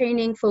examiners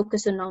training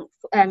focusing on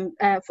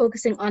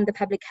the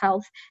public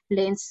health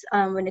lens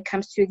when it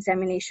comes to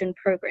examination.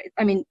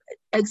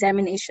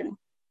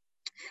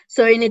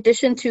 So in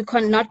addition to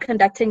not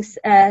conducting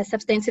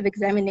substantive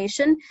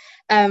examination,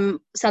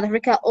 South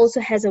Africa also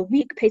has a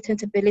weak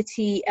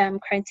patentability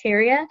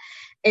criteria.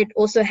 It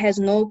also has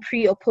no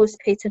pre or post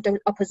patent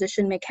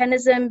opposition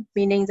mechanism,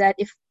 meaning that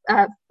if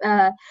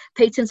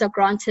patents are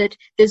granted,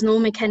 there's no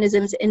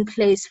mechanisms in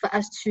place for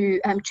us to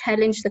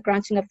challenge the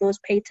granting of those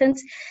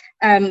patents.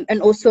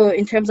 And also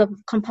in terms of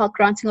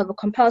granting of a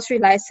compulsory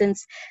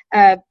license,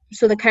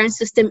 so the current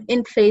system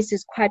in place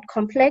is quite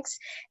complex,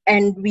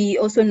 and we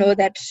also know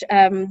that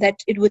that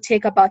it would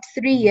take about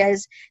 3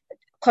 years,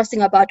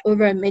 costing about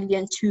over $1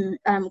 million to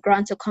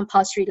grant a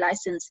compulsory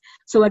license.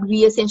 So what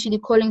we essentially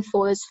calling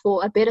for is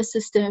for a better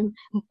system,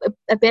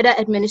 a better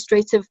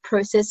administrative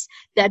process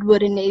that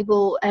would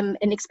enable an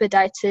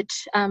expedited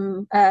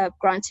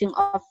granting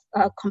of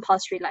a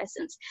compulsory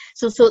license.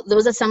 So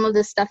those are some of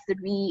the stuff that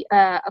we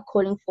are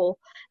calling for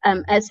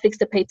as Fix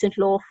the Patent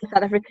Law for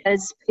South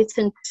Africa's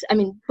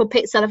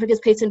South Africa's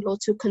patent law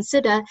to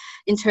consider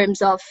in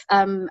terms of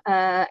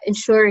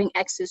ensuring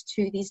access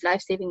to these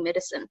life-saving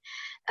medicine.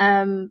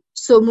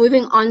 So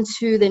moving on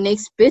to the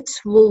next bit,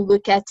 we'll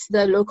look at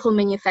the local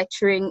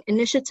manufacturing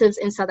initiatives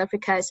in South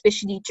Africa,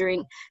 especially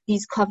during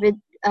these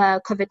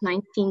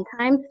COVID-19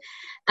 times.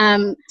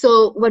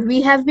 So what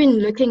we have been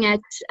looking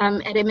at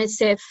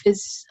MSF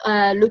is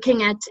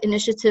looking at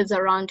initiatives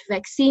around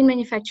vaccine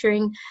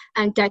manufacturing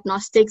and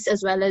diagnostics,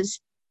 as well as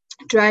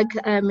drug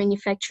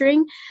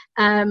manufacturing.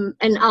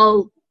 And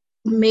I'll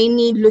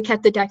mainly look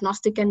at the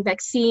diagnostic and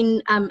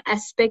vaccine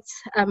aspects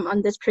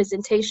on this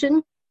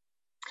presentation.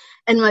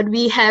 And what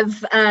we have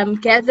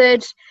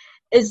gathered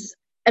is,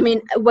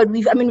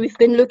 we've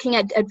been looking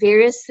at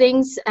various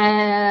things,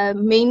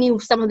 mainly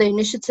some of the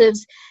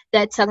initiatives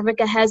that South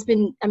Africa has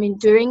been,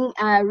 doing.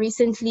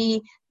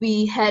 Recently,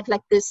 we had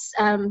like this,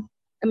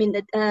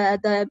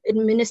 the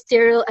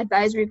Ministerial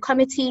Advisory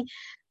Committee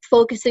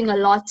focusing a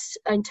lot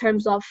in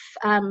terms of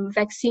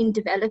vaccine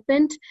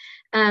development,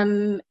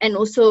 and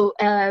also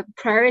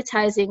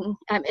prioritizing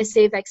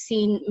SA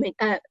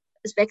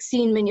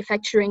vaccine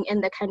manufacturing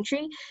in the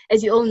country.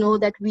 As you all know,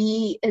 that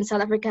we in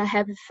South Africa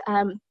have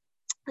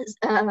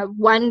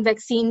one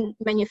vaccine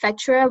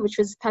manufacturer, which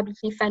was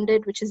publicly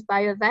funded, which is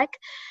BioVac.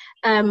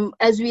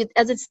 As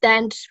it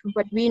stands,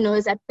 what we know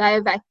is that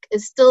BioVac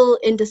is still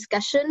in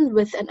discussion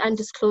with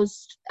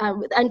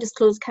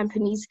undisclosed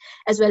companies,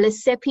 as well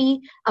as CEPI,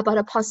 about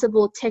a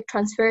possible tech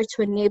transfer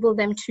to enable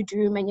them to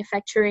do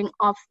manufacturing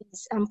of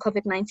these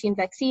COVID-19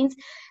 vaccines.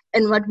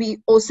 And what we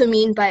also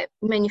mean by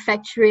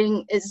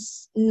manufacturing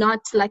is not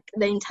like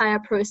the entire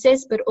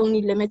process, but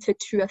only limited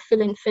to a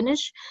fill and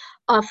finish,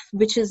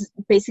 which is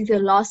basically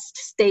the last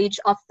stage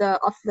of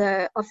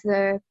the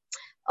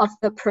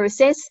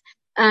process.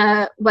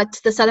 What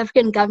the South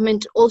African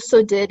government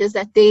also did is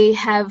that they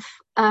have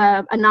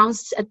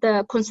announced at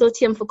the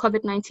Consortium for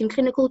COVID-19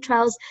 Clinical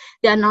Trials,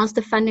 they announced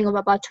the funding of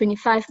about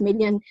 25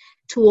 million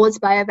towards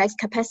BioVac's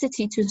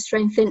capacity to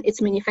strengthen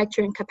its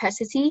manufacturing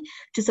capacity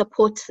to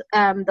support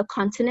the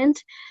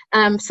continent.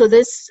 So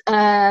this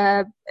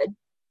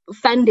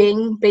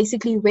funding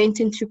basically went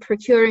into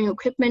procuring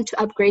equipment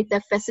to upgrade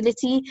their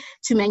facility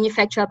to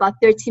manufacture about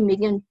 30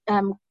 million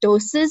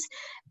doses.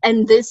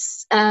 And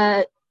this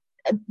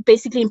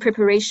basically in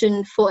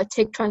preparation for a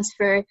tech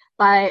transfer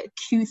by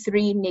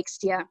Q3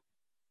 next year.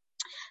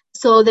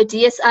 So the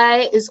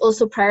DSI is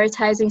also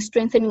prioritizing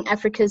strengthening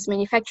Africa's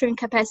manufacturing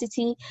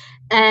capacity,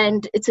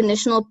 and its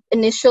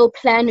initial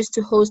plan is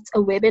to host a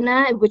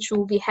webinar, which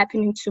will be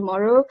happening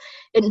tomorrow,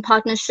 in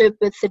partnership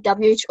with the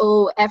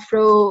WHO,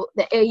 AFRO,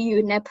 the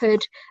AU,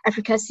 NEPID,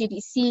 Africa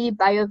CDC,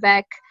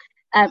 BioVac,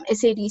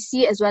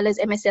 SADC, as well as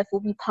MSF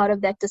will be part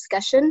of that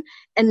discussion.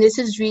 And this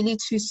is really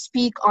to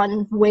speak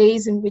on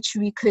ways in which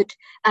we could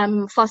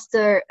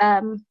foster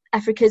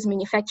Africa's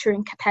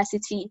manufacturing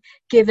capacity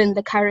given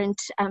the current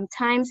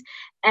times.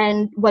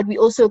 And what we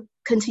also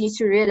continue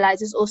to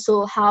realize is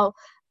also how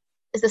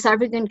the South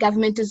African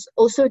government is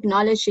also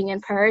acknowledging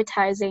and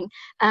prioritizing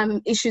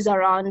issues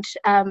around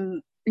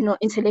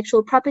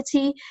intellectual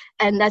property,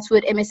 and that's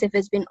what MSF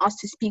has been asked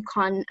to speak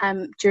on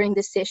during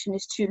this session,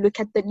 is to look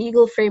at the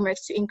legal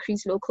frameworks to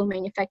increase local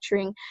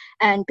manufacturing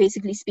and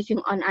basically speaking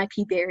on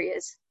IP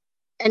barriers.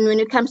 And when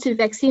it comes to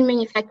vaccine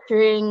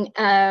manufacturing,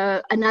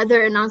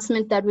 another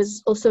announcement that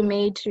was also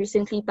made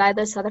recently by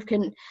the South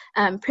African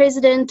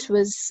president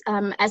was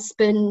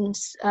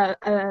Aspen's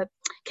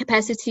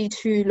capacity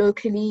to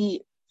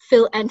locally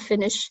fill and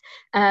finish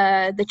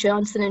the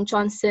Johnson &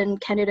 Johnson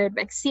candidate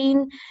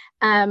vaccine.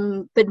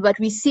 But what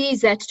we see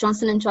is that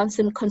Johnson &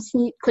 Johnson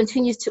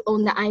continues to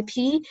own the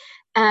IP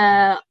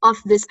of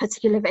this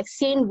particular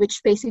vaccine,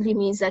 which basically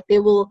means that they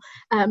will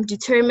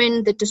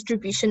determine the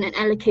distribution and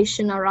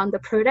allocation around the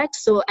product.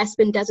 So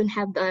Aspen doesn't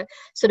have the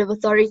sort of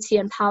authority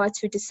and power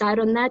to decide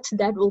on that.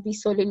 That will be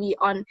solely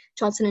on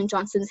Johnson &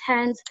 Johnson's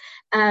hands.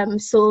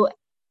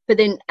 But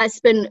then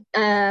Aspen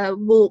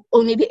will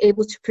only be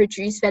able to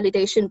produce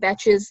validation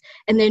batches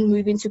and then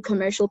move into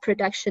commercial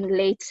production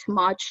late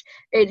March,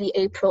 early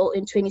April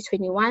in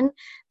 2021.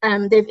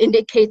 They've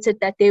indicated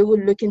that they will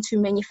look into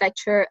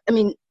manufacture,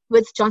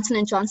 with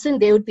Johnson & Johnson,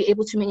 they would be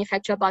able to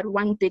manufacture about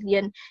 1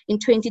 billion in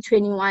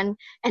 2021,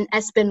 and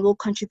Aspen will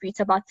contribute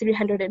about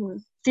 300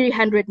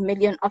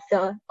 million of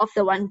the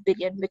 1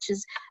 billion, which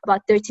is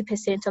about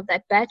 30% of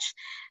that batch.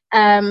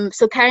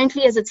 So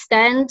currently, as it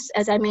stands,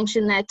 as I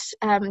mentioned, that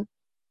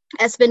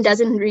Aspen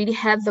doesn't really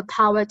have the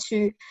power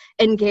to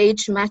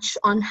engage much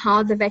on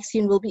how the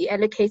vaccine will be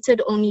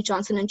allocated. Only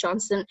Johnson &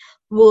 Johnson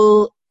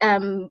will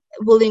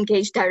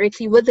engage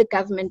directly with the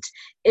government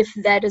if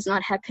that is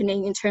not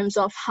happening in terms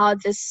of how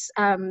this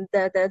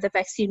the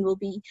vaccine will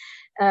be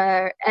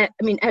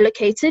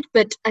allocated.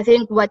 But I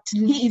think what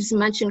leaves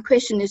much in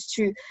question is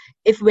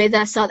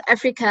whether South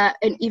Africa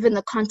and even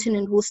the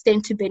continent will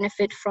stand to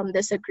benefit from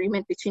this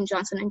agreement between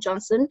Johnson &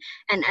 Johnson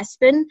and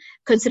Aspen,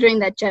 considering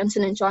that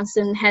Johnson &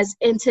 Johnson has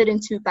entered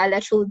into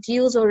bilateral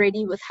deals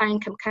already with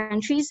high-income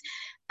countries.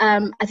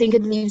 I think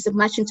it leaves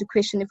much into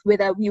question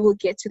whether we will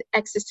get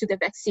access to the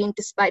vaccine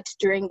despite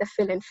doing the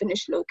fill and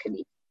finish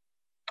locally.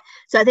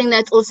 So I think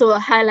that also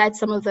highlights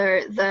some of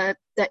the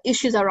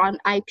issues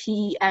around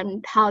IP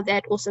and how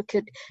that also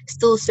could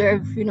still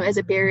serve, as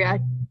a barrier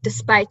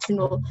despite,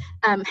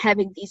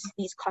 having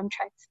these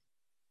contracts.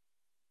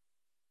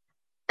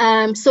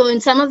 So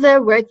in some of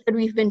the work that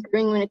we've been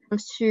doing when it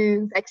comes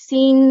to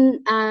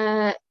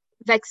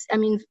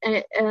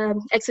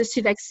access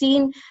to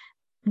vaccine,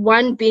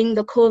 one being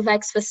the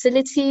COVAX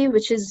facility,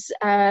 which is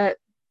an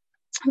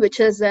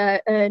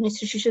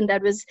institution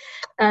that was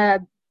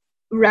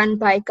run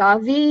by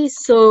Gavi.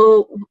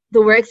 So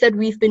the work that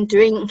we've been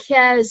doing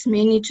here is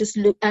mainly just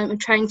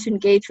trying to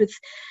engage with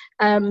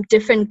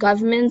different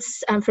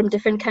governments from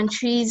different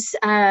countries,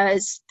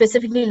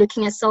 specifically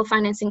looking at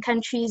self-financing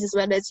countries as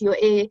well as your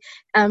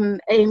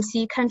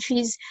AMC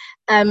countries.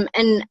 And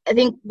I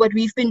think what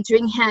we've been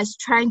doing here is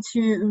trying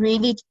to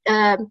really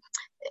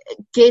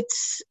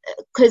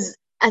because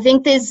I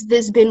think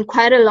there's been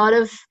quite a lot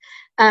of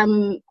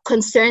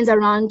concerns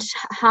around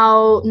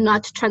how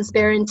not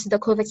transparent the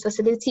COVAX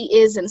facility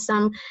is, and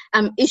some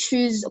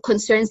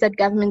concerns that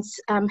governments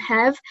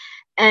have.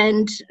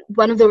 And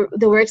one of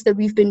the works that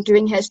we've been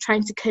doing here is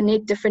trying to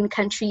connect different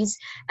countries,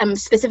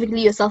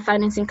 specifically your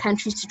self-financing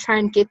countries, to try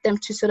and get them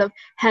to sort of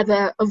have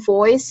a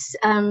voice,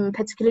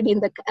 particularly in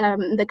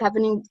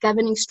the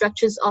governing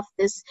structures of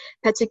this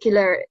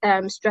particular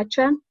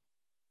structure.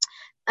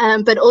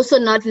 But also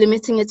not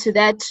limiting it to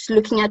that,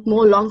 looking at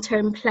more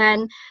long-term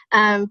plan,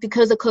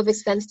 because the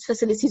COVAX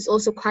facility is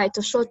also quite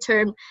a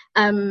short-term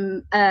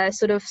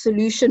sort of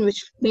solution,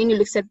 which mainly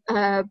looks at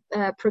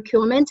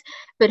procurement.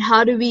 But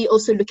how do we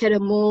also look at a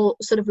more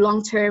sort of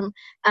long-term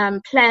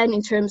plan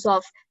in terms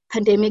of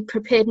pandemic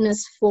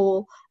preparedness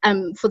for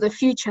the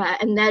future?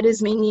 And that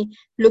is mainly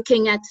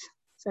looking at,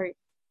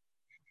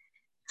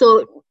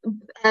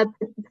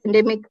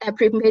 pandemic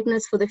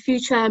preparedness for the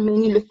future,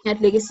 mainly looking at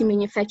legacy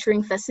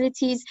manufacturing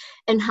facilities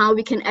and how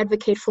we can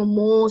advocate for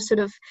more sort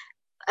of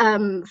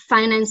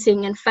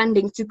financing and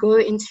funding to go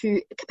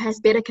into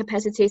better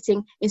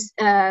capacitating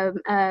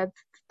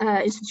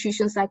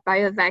institutions like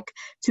BioVac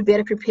to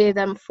better prepare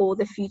them for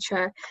the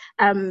future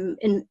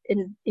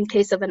in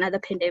case of another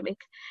pandemic.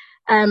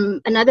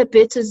 Another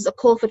bit is a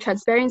call for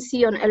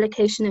transparency on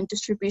allocation and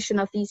distribution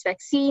of these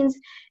vaccines.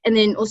 And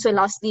then also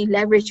lastly,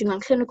 leveraging on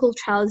clinical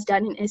trials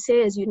done in SA.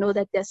 As you know,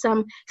 that there are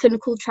some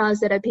clinical trials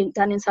that are being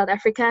done in South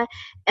Africa,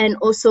 and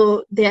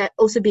also they're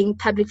also being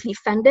publicly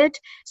funded.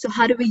 So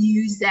how do we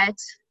use that?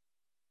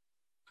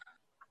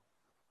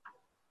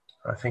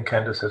 I think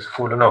Candice has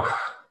fallen off.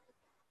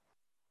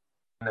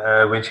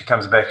 When she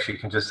comes back, she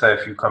can just say a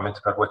few comments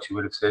about what she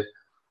would have said.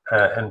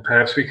 And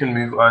perhaps we can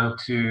move on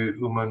to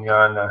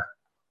Umunyana.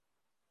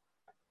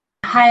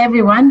 Hi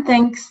everyone,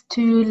 thanks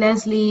to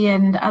Leslie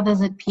and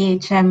others at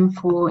PHM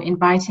for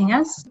inviting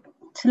us.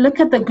 to look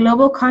at the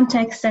global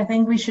context, I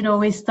think we should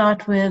always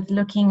start with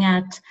looking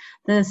at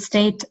the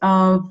state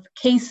of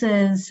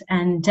cases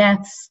and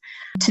deaths.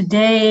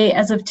 Today,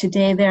 as of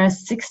today, there are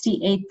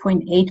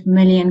 68.8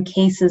 million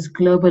cases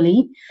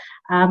globally.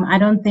 I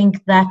don't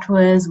think that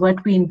was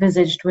what we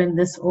envisaged when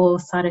this all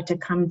started to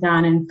come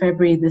down in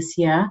February this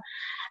year.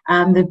 There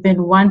have been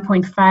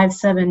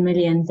 1.57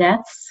 million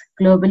deaths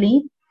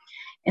globally.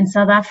 In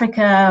South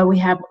Africa, we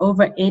have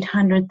over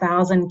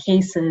 800,000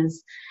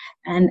 cases.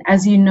 And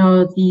as you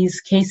know,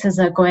 these cases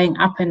are going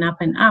up and up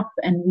and up,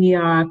 and we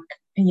are,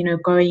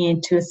 going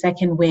into a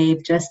second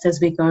wave just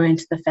as we go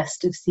into the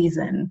festive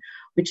season,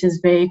 which is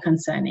very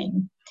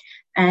concerning.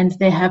 And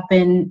there have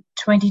been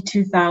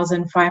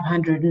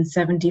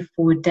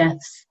 22,574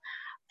 deaths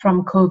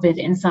from COVID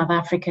in South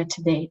Africa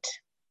to date.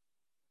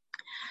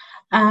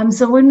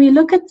 So when we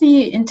look at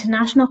the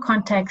international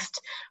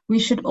context, we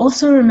should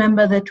also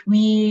remember that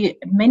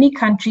many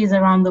countries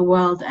around the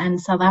world,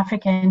 and South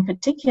Africa in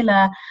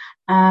particular,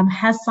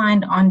 has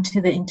signed on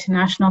to the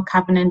International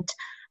Covenant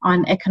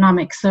on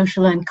Economic,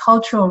 Social and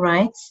Cultural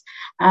Rights,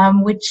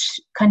 which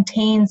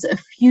contains a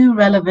few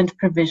relevant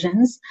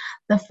provisions.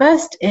 The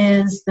first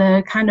is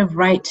the kind of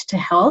right to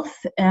health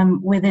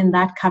within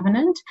that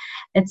covenant.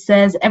 It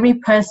says every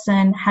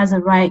person has a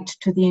right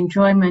to the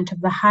enjoyment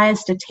of the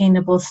highest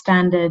attainable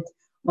standard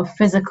of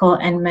physical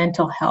and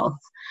mental health.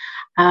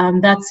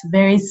 That's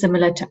very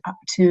similar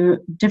to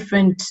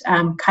different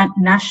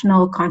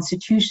national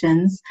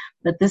constitutions,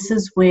 but this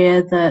is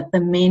where the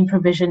main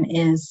provision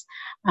is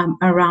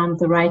around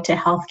the right to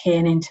healthcare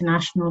in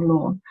international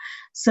law.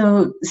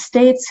 So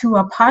states who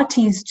are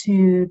parties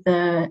to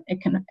the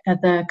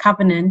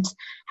covenant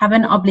have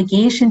an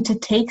obligation to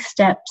take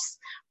steps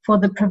for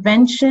the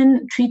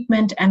prevention,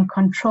 treatment, and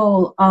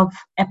control of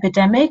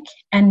epidemic,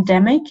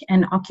 endemic,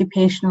 and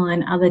occupational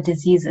and other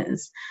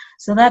diseases.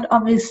 So that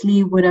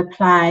obviously would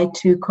apply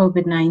to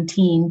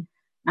COVID-19.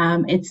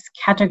 It's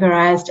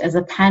categorized as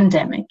a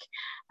pandemic,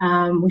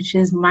 which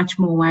is much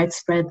more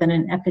widespread than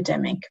an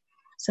epidemic.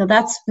 So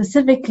that's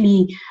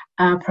specifically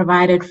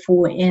provided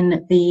for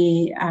in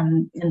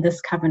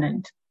this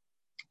covenant.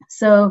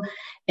 So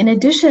in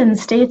addition,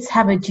 states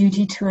have a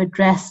duty to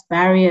address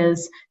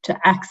barriers to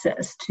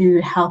access to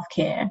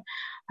healthcare,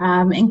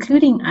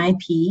 including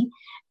IP.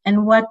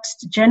 And what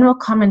General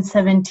Comment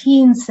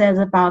 17 says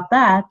about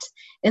that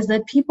is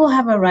that people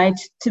have a right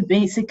to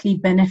basically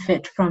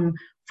benefit from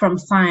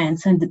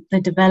science and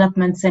the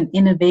developments and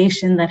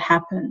innovation that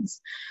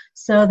happens.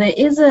 So there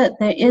is a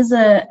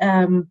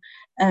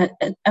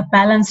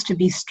balance to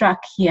be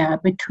struck here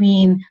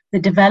between the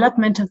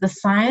development of the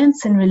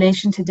science in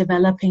relation to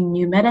developing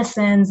new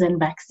medicines and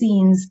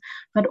vaccines,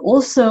 but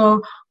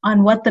also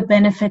on what the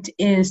benefit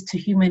is to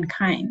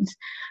humankind.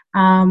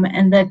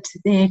 And that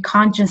there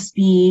can't just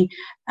be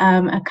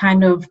a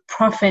kind of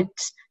profit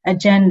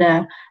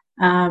agenda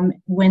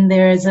when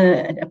there is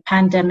a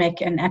pandemic,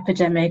 an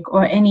epidemic,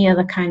 or any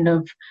other kind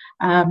of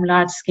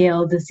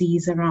large-scale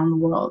disease around the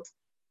world.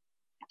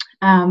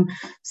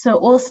 So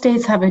all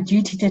states have a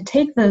duty to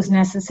take those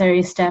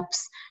necessary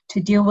steps to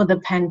deal with a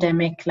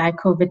pandemic like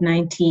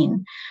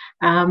COVID-19.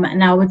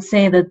 And I would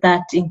say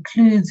that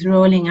includes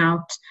rolling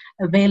out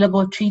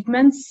available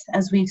treatments,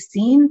 as we've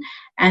seen,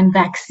 and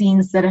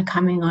vaccines that are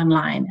coming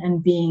online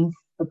and being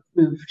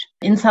approved.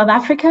 In South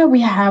Africa,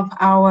 we have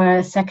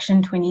our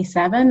Section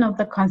 27 of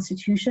the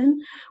Constitution,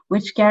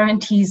 which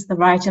guarantees the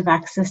right of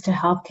access to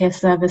healthcare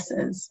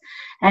services.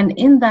 And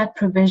in that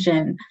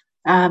provision,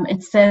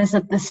 it says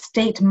that the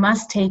state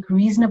must take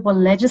reasonable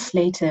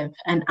legislative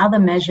and other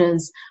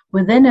measures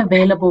within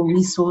available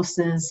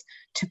resources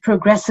to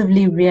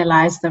progressively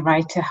realize the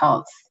right to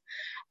health.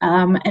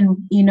 And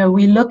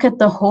we look at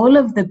the whole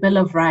of the Bill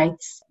of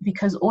Rights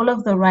because all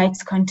of the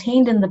rights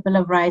contained in the Bill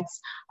of Rights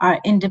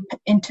are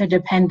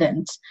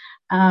interdependent.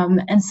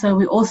 And so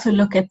we also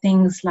look at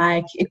things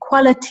like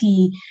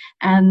equality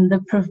and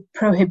the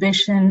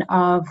prohibition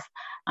of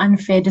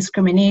unfair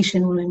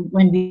discrimination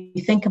when we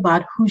think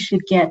about who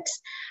should get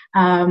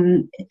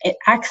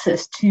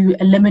access to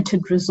a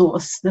limited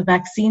resource. The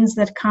vaccines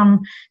that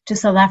come to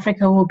South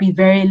Africa will be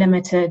very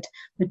limited,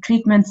 the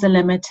treatments are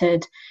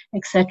limited,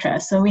 etc.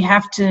 So we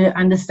have to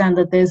understand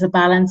that there's a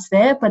balance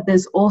there, but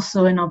there's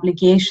also an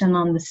obligation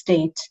on the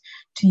state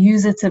to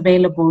use its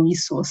available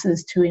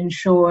resources to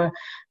ensure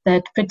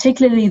that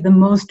particularly the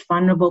most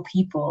vulnerable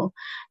people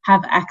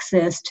have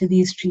access to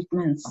these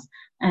treatments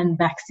and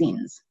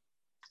vaccines.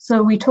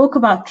 So we talk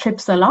about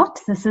TRIPS a lot.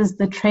 This is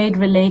the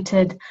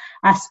trade-related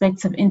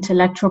aspects of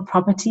intellectual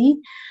property.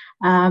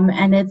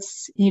 And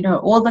it's,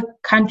 all the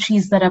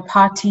countries that are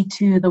party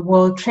to the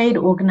World Trade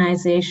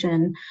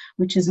Organization,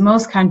 which is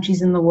most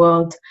countries in the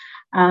world,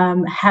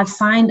 have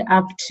signed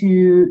up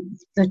to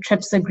the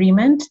TRIPS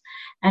agreement.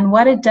 And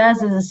what it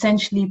does is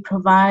essentially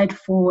provide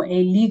for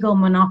a legal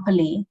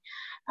monopoly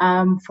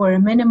for a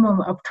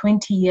minimum of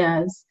 20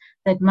 years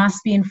that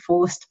must be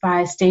enforced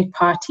by state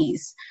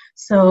parties.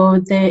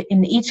 So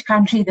in each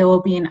country, there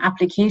will be an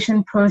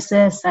application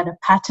process at a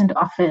patent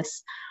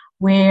office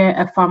where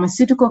a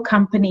pharmaceutical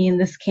company, in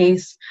this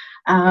case,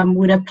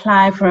 would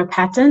apply for a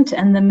patent,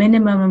 and the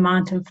minimum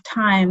amount of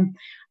time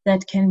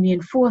that can be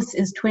enforced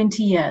is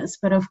 20 years.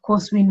 But of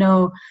course, we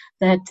know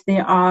that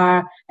there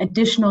are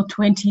additional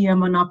 20-year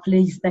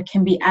monopolies that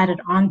can be added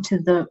onto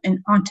the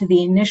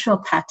initial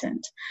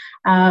patent.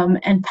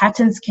 And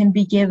patents can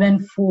be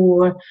given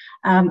for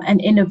an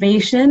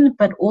innovation,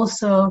 but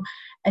also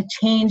a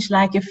change,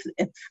 like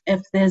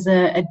if there's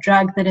a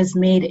drug that is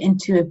made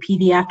into a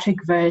pediatric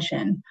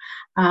version.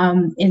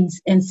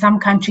 In some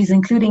countries,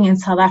 including in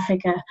South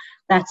Africa,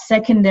 that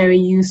secondary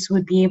use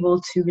would be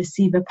able to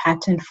receive a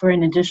patent for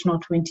an additional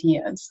 20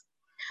 years.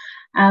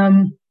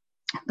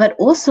 But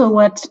also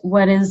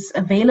what is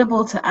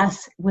available to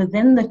us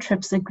within the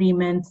TRIPS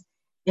agreement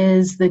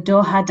is the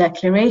Doha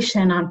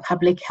Declaration on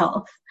Public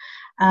Health,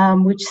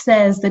 which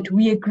says that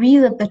we agree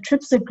that the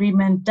TRIPS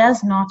agreement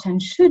does not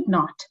and should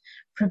not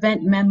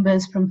prevent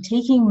members from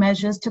taking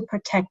measures to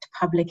protect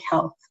public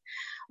health.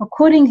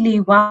 Accordingly,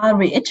 while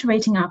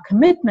reiterating our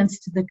commitments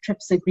to the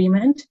TRIPS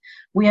agreement,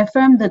 we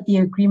affirm that the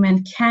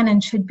agreement can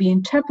and should be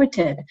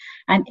interpreted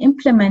and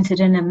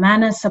implemented in a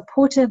manner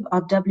supportive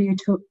of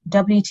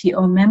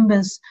WTO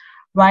members'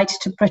 right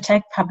to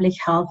protect public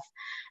health,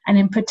 and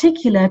in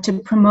particular to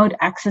promote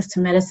access to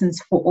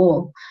medicines for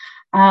all.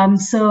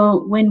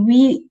 So when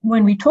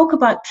we talk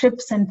about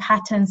TRIPS and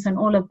patents and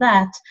all of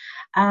that,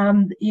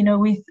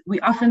 we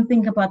often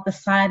think about the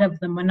side of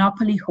the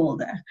monopoly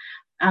holder.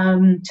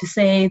 To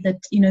say that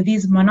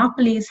these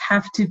monopolies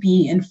have to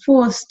be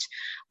enforced.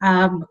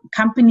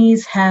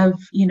 Companies have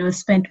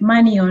spent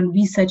money on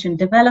research and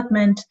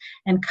development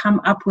and come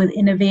up with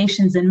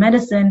innovations in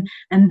medicine,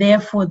 and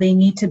therefore they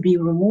need to be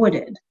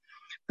rewarded.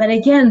 But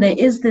again, there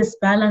is this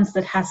balance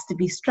that has to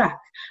be struck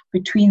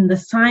between the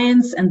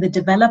science and the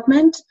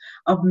development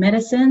of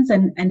medicines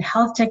and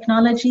health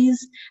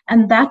technologies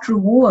and that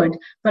reward,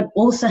 but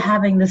also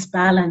having this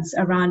balance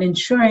around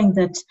ensuring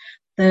that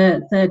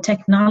the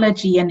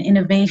technology and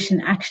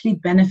innovation actually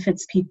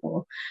benefits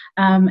people.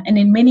 And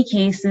in many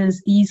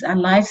cases, these are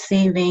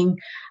life-saving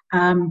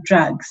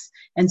drugs.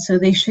 And so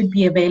they should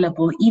be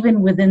available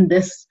even within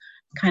this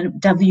kind of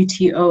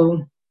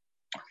WTO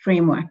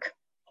framework.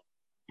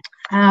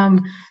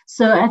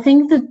 So I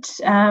think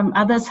that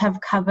others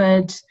have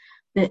covered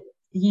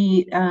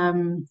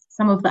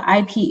some of the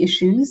IP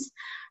issues.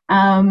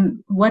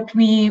 What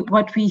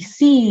we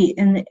see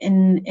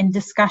in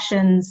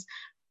discussions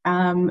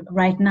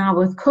right now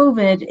with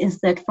COVID is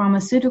that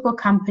pharmaceutical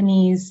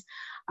companies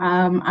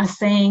are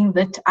saying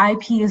that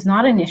IP is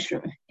not an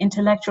issue.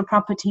 Intellectual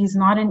property is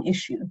not an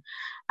issue.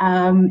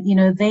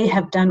 They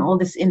have done all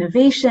this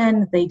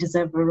innovation, they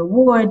deserve a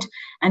reward,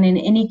 and in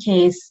any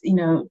case,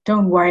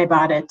 don't worry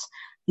about it.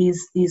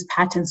 These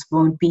patents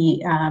won't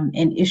be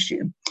an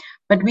issue.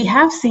 But we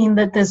have seen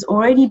that there's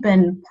already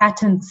been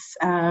patents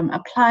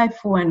applied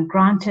for and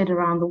granted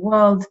around the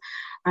world.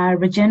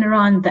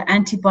 Regeneron, the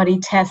antibody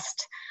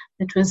test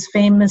that was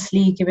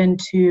famously given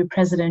to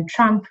President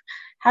Trump,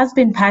 has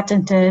been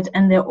patented,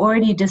 and there are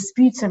already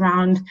disputes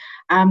around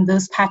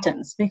those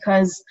patents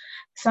because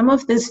some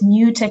of this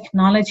new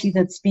technology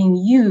that's being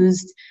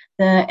used,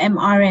 the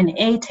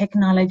mRNA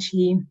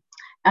technology,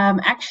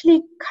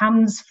 actually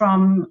comes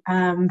from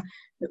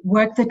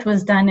work that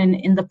was done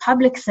in the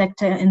public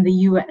sector in the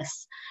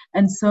US.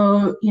 And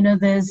so,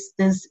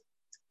 there's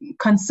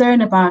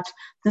concern about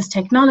this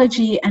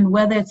technology and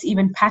whether it's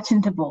even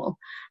patentable.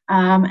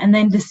 And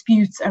then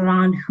disputes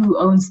around who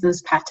owns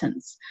those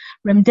patents.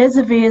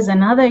 Remdesivir is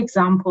another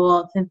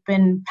example. There have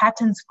been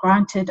patents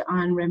granted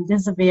on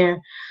remdesivir,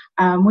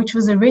 which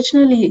was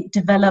originally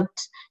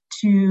developed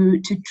to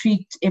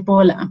treat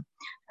Ebola.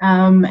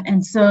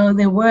 And so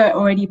there were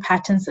already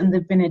patents, and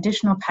there have been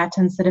additional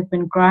patents that have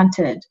been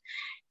granted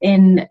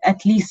in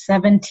at least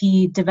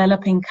 70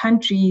 developing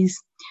countries.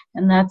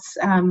 And that's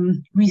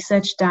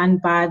research done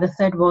by the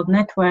Third World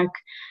Network.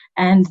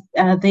 And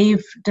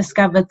they've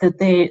discovered that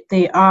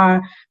they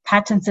are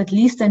patents at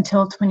least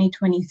until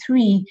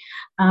 2023,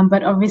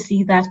 but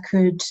obviously that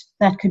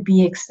could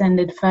be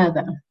extended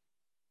further.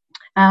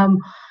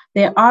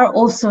 There are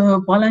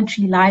also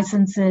voluntary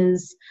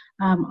licenses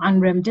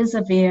on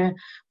remdesivir,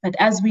 but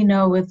as we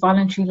know with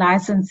voluntary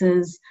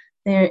licenses,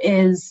 there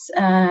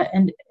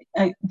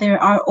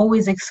are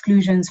always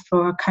exclusions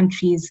for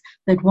countries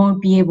that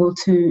won't be able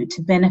to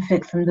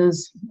benefit from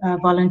those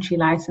voluntary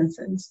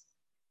licenses.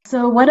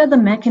 So what are the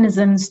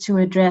mechanisms to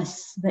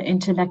address the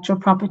intellectual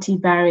property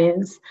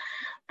barriers?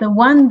 The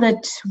one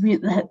that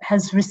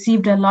has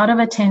received a lot of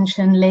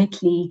attention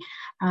lately,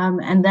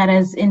 and that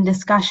is in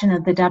discussion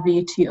at the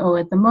WTO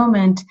at the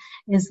moment,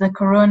 is the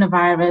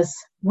coronavirus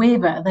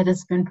waiver that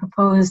has been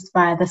proposed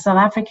by the South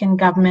African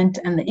government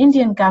and the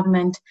Indian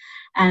government,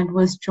 and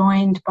was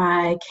joined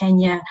by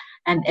Kenya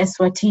and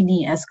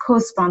Eswatini as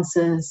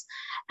co-sponsors.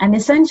 And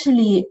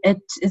essentially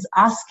it is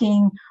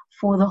asking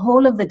for the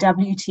whole of the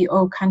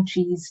WTO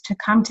countries to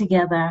come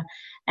together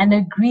and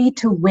agree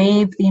to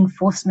waive the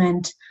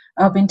enforcement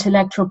of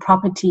intellectual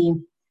property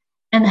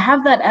and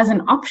have that as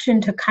an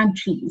option to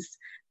countries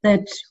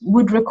that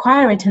would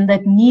require it and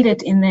that need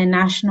it in their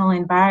national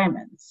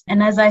environments.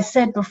 And as I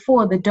said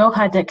before, the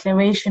Doha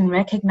Declaration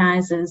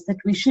recognizes that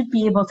we should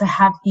be able to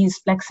have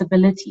these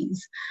flexibilities.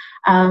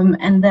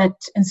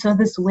 And so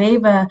this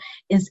waiver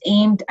is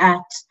aimed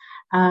at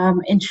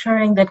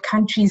ensuring that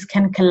countries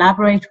can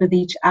collaborate with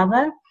each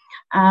other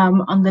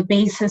on the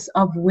basis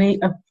of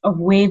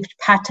waived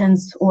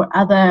patents or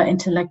other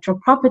intellectual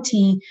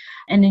property,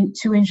 and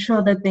to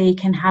ensure that they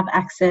can have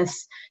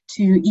access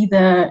to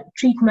either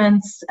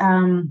treatments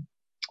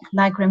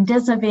like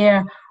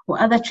remdesivir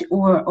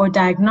or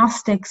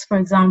diagnostics, for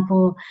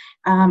example,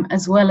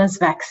 as well as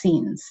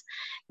vaccines.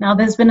 Now,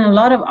 there's been a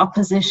lot of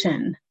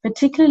opposition,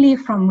 particularly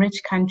from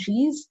rich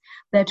countries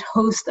that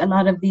host a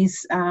lot of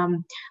these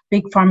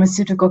big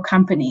pharmaceutical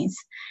companies.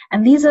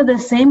 And these are the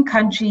same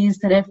countries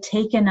that have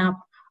taken up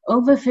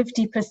over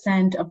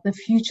 50% of the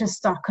future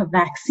stock of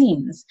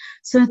vaccines.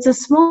 So it's a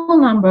small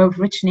number of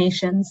rich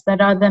nations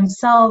that are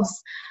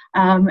themselves,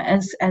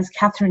 as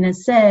Catherine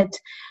has said,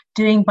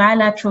 doing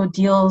bilateral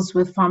deals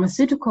with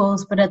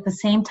pharmaceuticals, but at the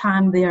same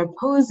time they are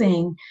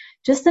opposing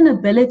just an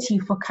ability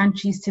for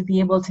countries to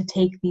be able to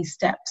take these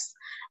steps,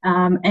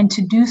 and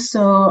to do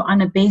so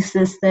on a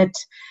basis that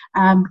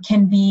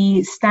can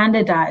be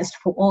standardized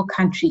for all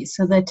countries,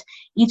 so that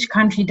each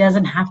country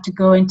doesn't have to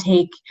go and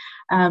take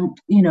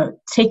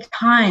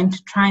time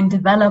to try and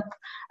develop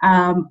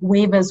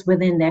waivers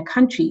within their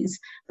countries,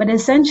 but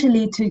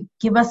essentially to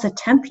give us a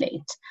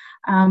template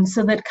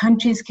so that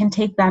countries can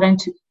take that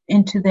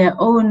into their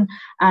own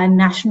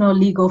national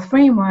legal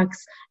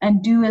frameworks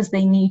and do as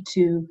they need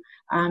to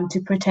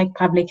protect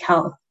public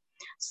health.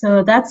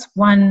 So that's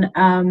one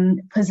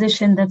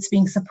position that's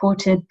being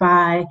supported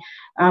by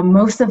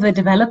most of the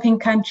developing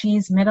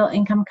countries,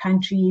 middle-income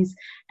countries,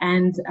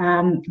 and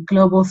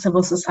global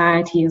civil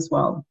society as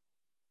well.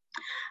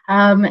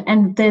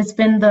 And there's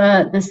been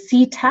the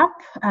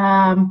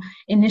CTAP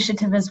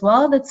initiative as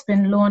well that's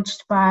been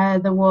launched by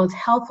the World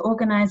Health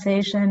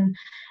Organization.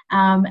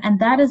 And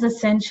that is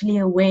essentially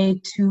a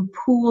way to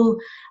pool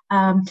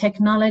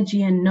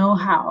technology and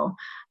know-how.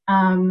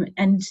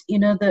 And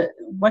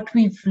what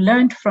we've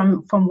learned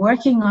from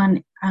working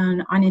on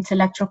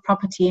intellectual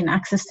property and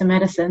access to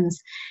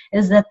medicines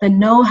is that the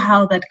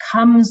know-how that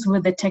comes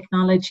with the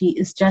technology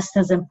is just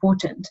as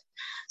important.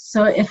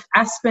 So if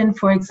Aspen,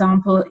 for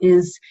example,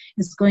 is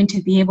going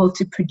to be able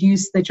to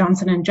produce the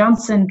Johnson &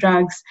 Johnson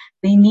drugs,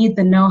 they need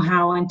the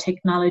know-how and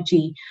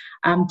technology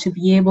to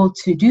be able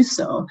to do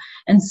so.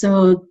 And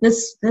so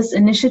this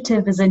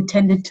initiative is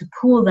intended to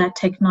pool that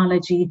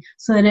technology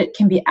so that it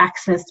can be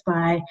accessed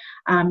by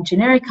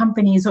generic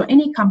companies or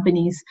any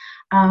companies,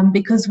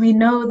 because we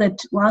know that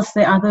whilst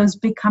there are those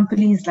big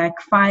companies like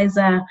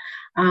Pfizer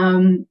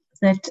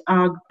that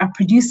are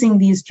producing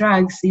these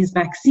drugs, these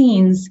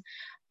vaccines,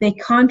 they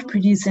can't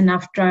produce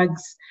enough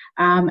drugs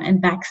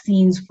and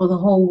vaccines for the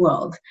whole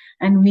world.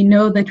 And we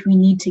know that we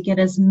need to get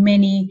as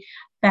many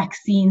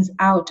vaccines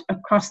out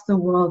across the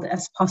world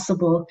as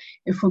possible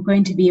if we're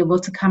going to be able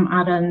to come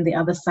out on the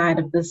other side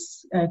of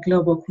this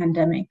global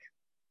pandemic.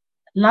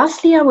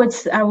 Lastly,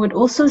 I would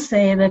also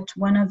say that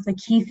one of the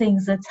key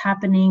things that's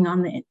happening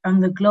on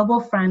the global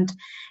front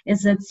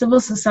is that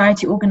civil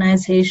society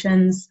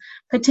organizations,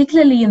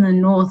 particularly in the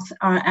North,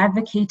 are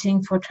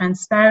advocating for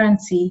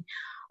transparency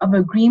of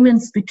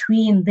agreements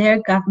between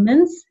their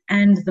governments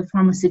and the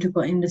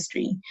pharmaceutical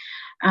industry.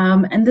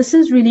 And this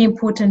is really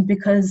important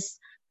because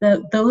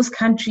those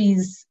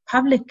countries'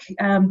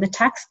 the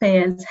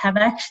taxpayers have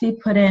actually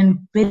put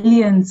in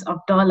billions of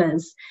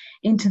dollars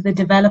into the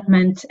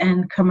development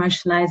and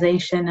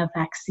commercialization of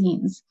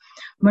vaccines.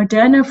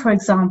 Moderna, for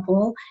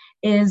example,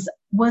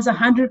 was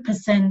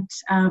 100%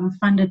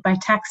 funded by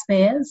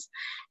taxpayers,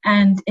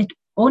 and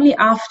only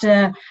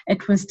after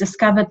it was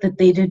discovered that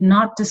they did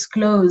not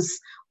disclose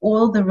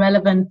all the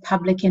relevant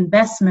public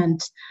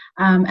investment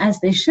as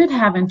they should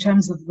have in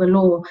terms of the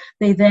law,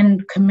 they then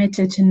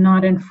committed to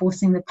not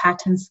enforcing the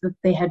patents that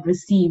they had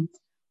received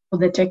for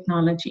the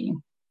technology.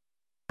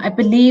 I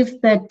believe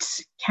that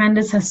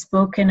Candace has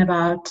spoken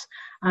about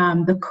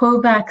the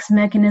COVAX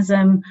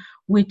mechanism,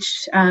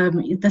 which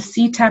the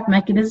CTAP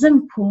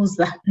mechanism pools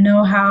the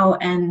know-how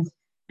and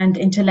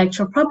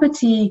intellectual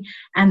property,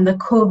 and the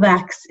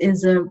COVAX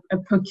is a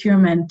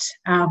procurement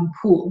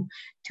pool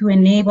to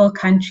enable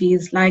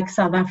countries like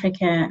South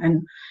Africa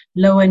and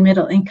low and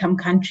middle income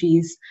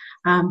countries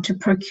to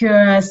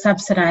procure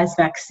subsidized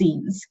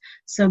vaccines.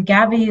 So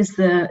Gavi is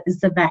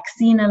the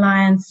vaccine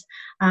alliance.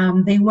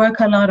 They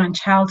work a lot on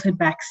childhood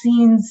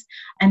vaccines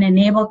and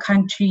enable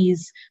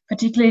countries,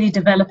 particularly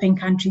developing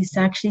countries, to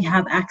actually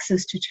have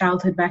access to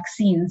childhood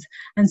vaccines.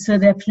 And so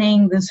they're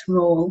playing this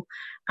role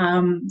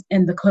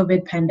in the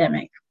COVID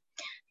pandemic.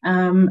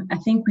 I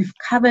think we've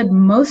covered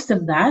most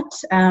of that,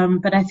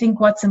 but I think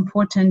what's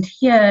important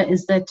here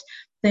is that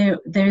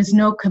there is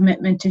no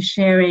commitment to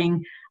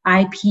sharing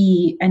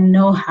IP and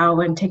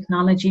know-how and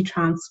technology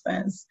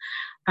transfers,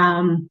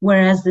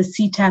 whereas the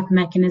CTAP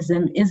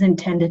mechanism is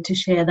intended to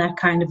share that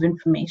kind of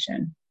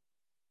information.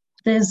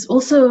 There's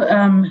also,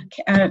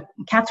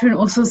 Catherine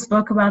also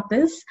spoke about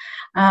this.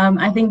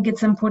 I think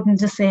it's important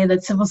to say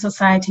that civil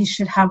society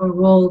should have a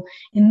role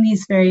in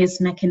these various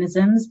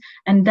mechanisms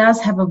and does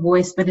have a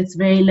voice, but it's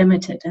very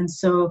limited. And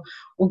so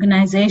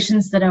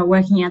organizations that are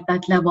working at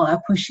that level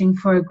are pushing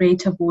for a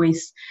greater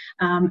voice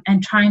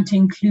and trying to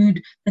include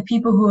the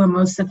people who are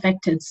most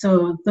affected.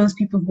 So those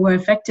people who are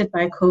affected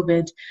by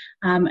COVID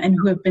and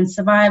who have been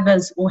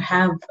survivors or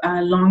have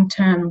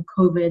long-term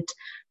COVID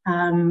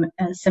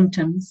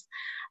symptoms.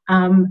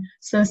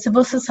 So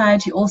civil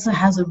society also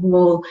has a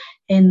role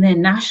in the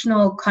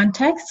national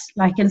context.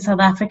 Like in South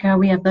Africa,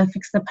 we have the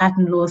Fix the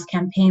Patent Laws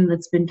campaign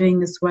that's been doing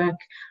this work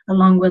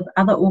along with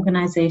other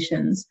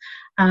organizations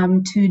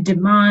to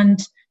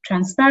demand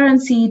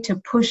transparency, to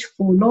push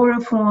for law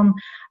reform,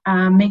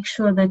 make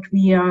sure that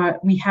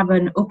we have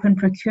an open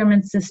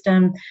procurement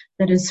system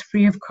that is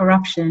free of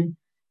corruption.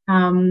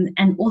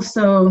 And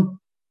also,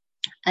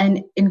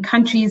 and in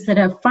countries that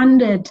have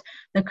funded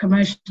the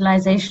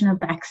commercialization of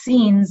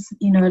vaccines,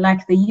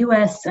 like the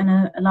US and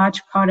a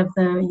large part of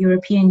the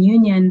European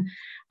Union,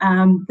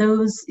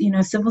 those,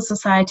 civil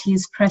society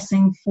is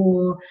pressing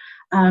for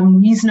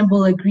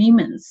reasonable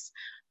agreements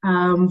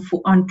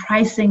on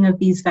pricing of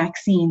these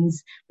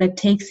vaccines that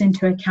takes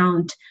into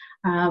account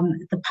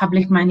the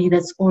public money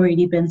that's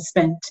already been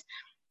spent.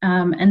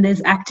 And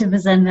there's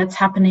activism that's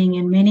happening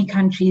in many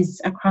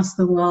countries across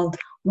the world,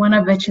 one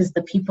of which is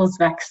the People's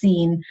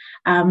Vaccine,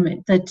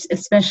 that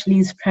especially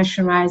is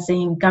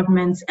pressurizing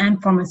governments and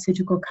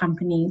pharmaceutical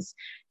companies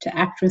to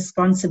act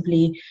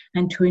responsibly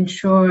and to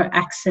ensure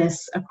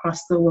access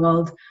across the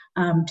world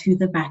to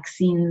the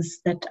vaccines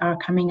that are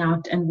coming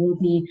out and will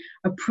be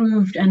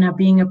approved and are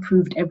being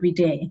approved every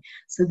day.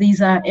 So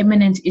these are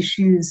imminent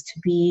issues to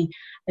be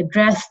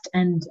addressed,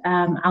 and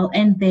I'll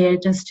end there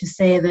just to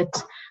say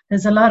that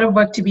there's a lot of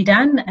work to be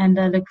done, and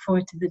I look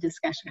forward to the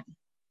discussion.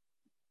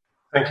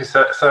 Thank you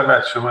so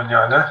much,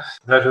 Umanyana.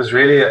 That was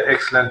really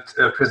excellent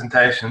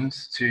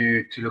presentations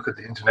to look at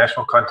the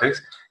international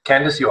context.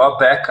 Candice, you are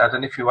back. I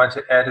don't know if you want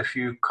to add a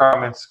few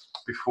comments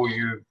before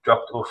you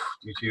dropped off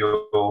due to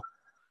your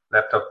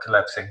laptop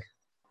collapsing.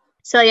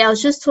 So yeah, I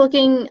was just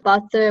talking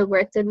about the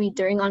work that we're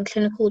doing on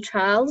clinical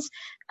trials,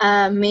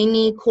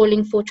 mainly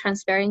calling for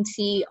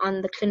transparency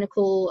on the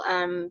clinical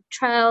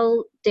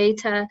trial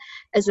data,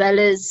 as well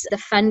as the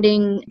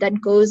funding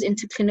that goes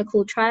into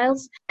clinical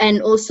trials,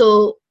 and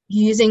also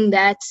using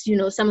that,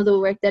 some of the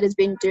work that has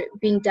been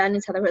being done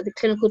in South Africa, the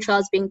clinical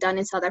trials being done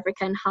in South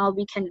Africa, and how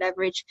we can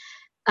leverage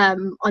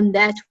on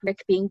that work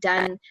being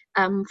done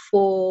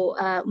for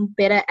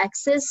better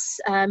access,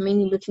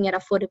 mainly looking at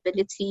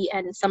affordability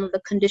and some of the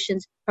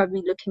conditions,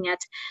 probably looking at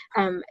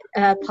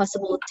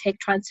possible tech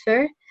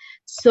transfer.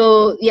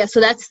 So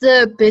that's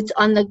the bit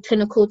on the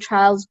clinical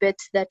trials bit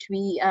that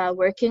we are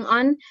working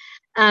on.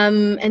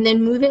 And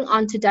then moving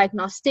on to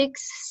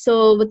diagnostics.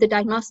 So with the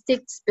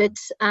diagnostics bit,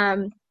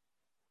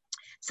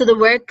 so the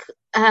work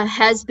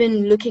has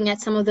been looking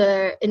at some of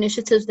the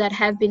initiatives that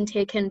have been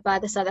taken by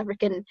the South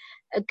African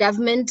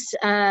government,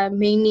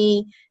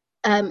 mainly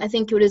I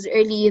think it was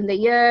early in the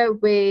year,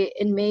 where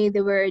in May they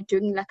were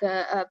doing like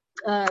a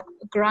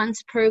grant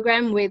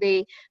program where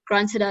they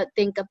granted, I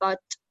think, about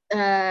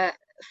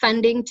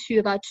funding to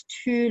about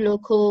 2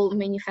 local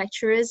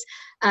manufacturers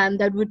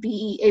that would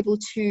be able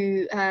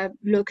to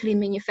locally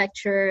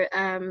manufacture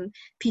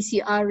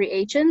PCR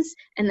reagents,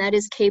 and that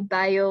is Cape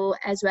Bio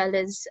as well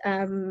as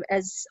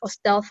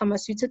Austell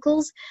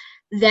Pharmaceuticals.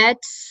 That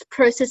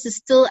process is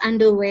still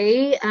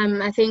underway.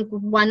 I think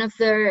one of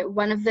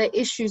the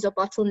issues or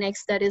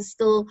bottlenecks that is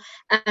still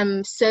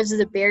serves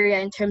as a barrier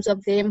in terms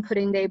of them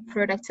putting their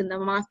products in the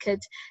market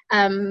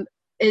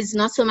is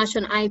not so much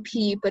on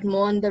IP, but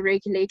more on the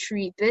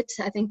regulatory bit.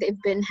 I think they've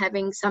been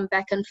having some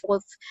back and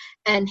forth,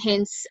 and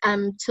hence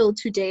till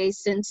today,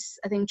 since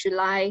I think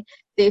July,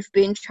 they've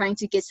been trying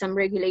to get some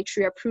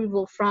regulatory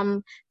approval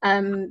from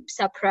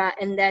SAHPRA,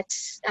 and that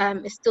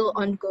is still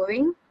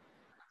ongoing.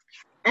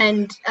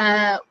 And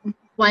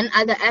one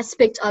other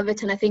aspect of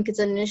it, and I think it's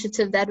an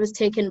initiative that was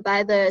taken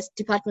by the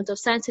Department of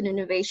Science and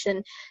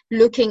Innovation,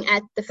 looking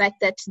at the fact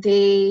that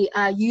they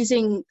are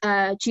using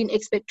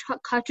GeneXpert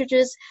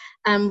cartridges,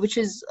 which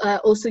is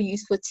also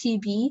used for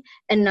TB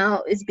and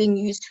now is being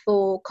used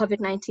for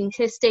COVID-19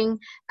 testing.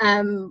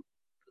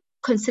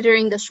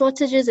 Considering the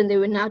shortages, and they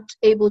were not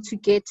able to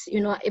get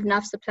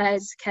enough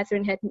supplies,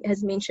 Catherine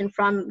has mentioned,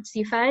 from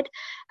CFAD.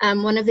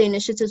 One of the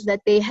initiatives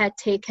that they had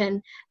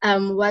taken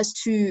was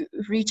to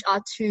reach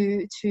out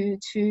to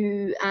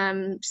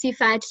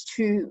CFAD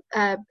to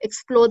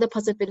explore the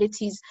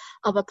possibilities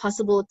of a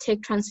possible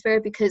tech transfer,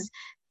 because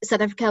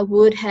South Africa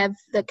would have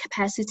the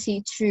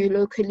capacity to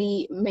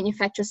locally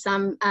manufacture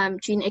some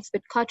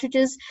GeneXpert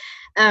cartridges.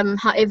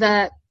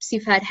 However,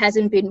 CFAD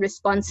hasn't been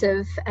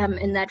responsive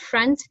in that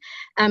front.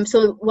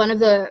 So one of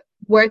the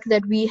work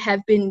that we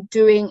have been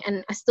doing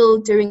and are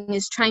still doing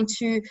is trying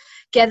to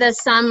gather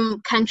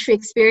some country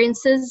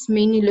experiences,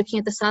 mainly looking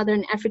at the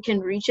Southern African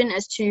region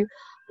as to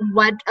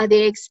what are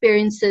their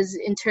experiences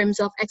in terms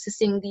of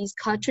accessing these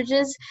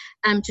cartridges,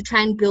 to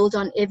try and build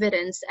on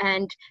evidence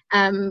and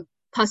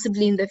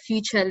possibly in the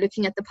future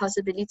looking at the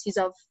possibilities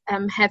of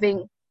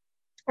having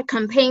a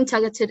campaign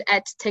targeted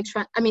at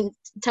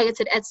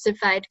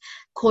CEFID,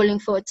 calling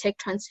for a tech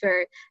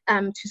transfer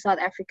to South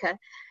Africa.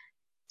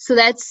 So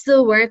that's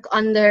the work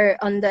on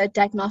the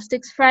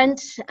diagnostics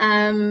front.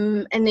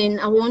 And then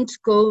I won't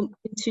go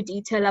into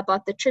detail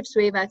about the TRIPS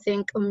waiver. I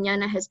think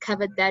Umnyana has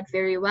covered that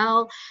very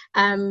well.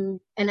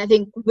 And I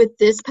think with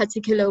this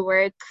particular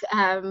work,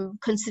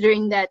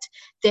 considering that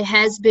there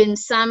has been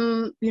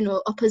some,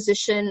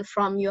 opposition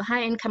from your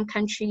high-income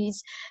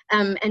countries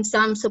and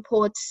some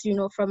support,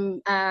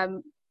 from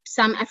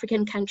some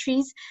African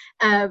countries,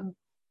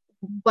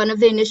 one of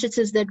the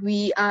initiatives that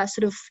we are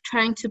sort of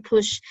trying to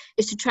push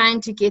is to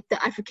trying to get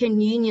the African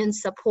Union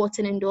support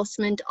and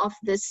endorsement of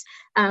this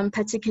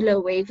particular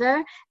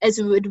waiver, as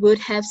it would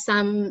have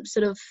some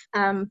sort of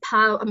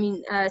power,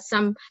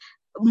 some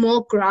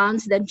more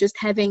grounds than just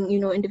having,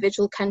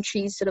 individual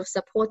countries sort of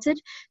supported.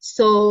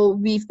 So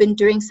we've been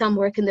doing some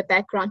work in the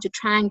background to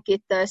try and get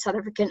the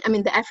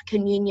the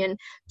African Union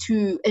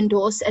to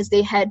endorse, as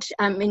they had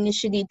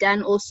initially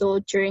done also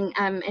during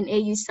an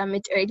AU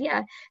summit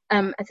earlier,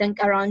 I think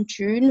around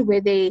June, where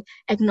they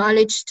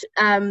acknowledged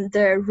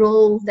the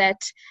role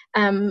that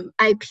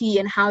IP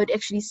and how it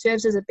actually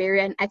serves as a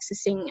barrier in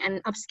accessing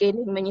and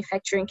upscaling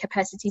manufacturing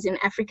capacities in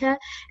Africa,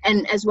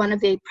 and as one of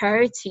their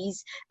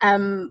priorities,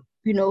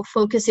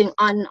 focusing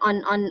on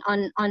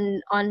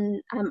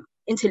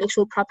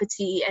intellectual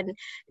property and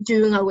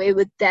doing away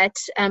with that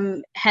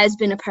has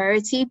been a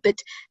priority.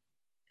 But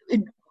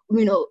it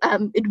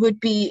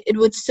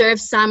would serve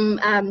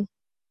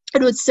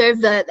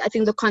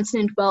the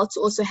continent well to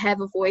also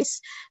have a voice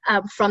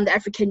from the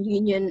African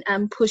Union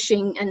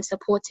pushing and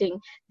supporting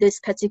this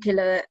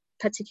particular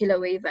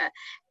waiver.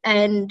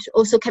 And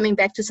also coming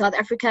back to South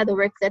Africa, the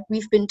work that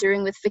we've been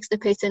doing with Fix the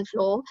Patent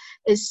Law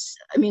is,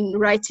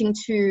 writing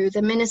to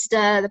the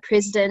minister, the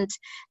president,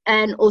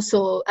 and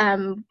also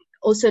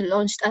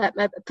launched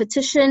a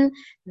petition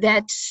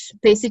that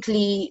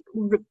basically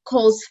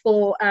calls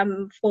for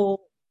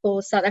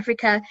South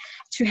Africa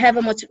to have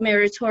a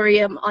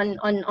moratorium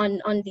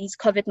on these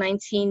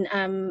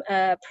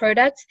COVID-19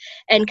 products.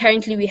 And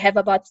currently we have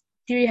about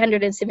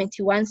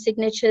 371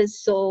 signatures,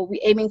 so we're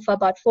aiming for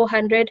about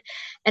 400.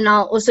 And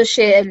I'll also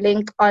share a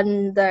link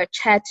on the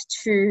chat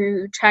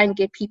to try and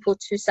get people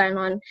to sign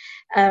on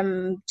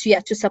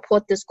to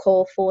support this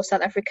call for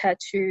South Africa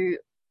to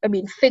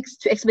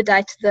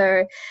expedite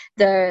the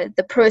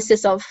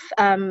process of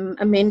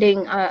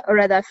amending or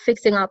rather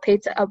fixing our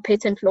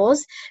patent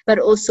laws, but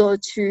also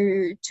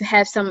to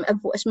have a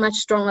much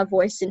stronger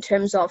voice in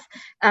terms of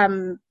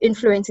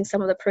influencing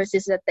some of the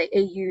processes at the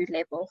AU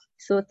level.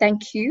 So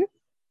thank you.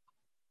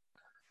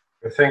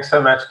 Thanks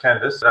so much,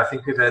 Candice. I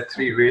think we've had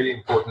three really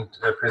important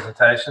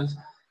presentations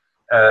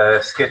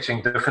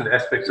sketching different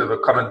aspects of a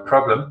common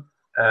problem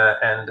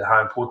and how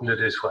important it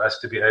is for us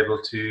to be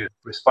able to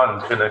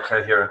respond in a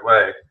coherent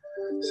way.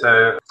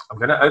 So I'm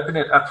going to open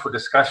it up for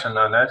discussion.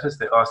 I notice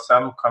there are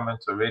some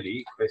comments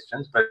already,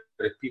 questions, but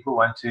if people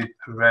want to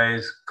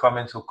raise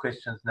comments or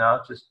questions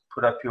now, just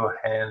put up your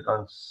hand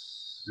on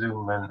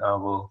Zoom and I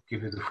will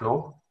give you the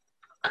floor.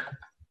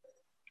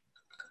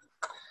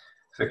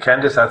 So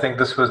Candice, I think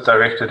this was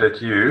directed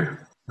at you.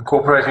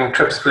 Incorporating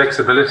TRIPS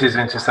flexibilities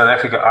into South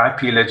Africa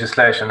IP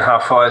legislation, how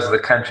far is the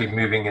country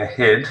moving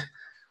ahead?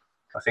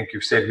 I think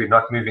you've said we're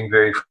not moving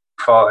very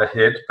far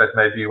ahead, but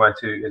maybe you want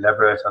to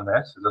elaborate on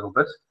that a little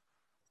bit.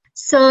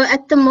 So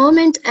at the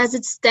moment, as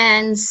it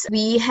stands,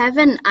 we have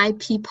an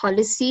IP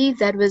policy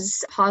that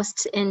was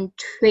passed in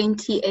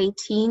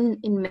 2018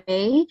 in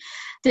May.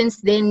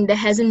 Since then, there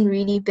hasn't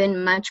really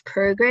been much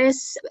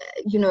progress.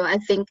 I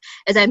think,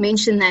 as I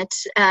mentioned, that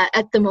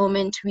at the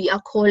moment, we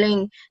are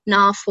calling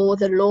now for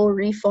the law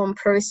reform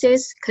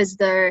process, because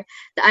the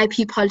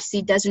IP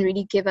policy doesn't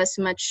really give us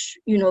much,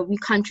 we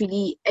can't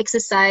really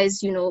exercise,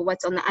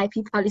 what's on the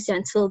IP policy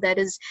until that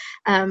is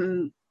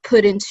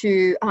put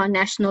into our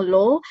national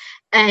law.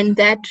 And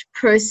that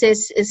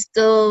process is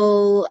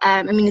still,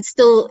 it's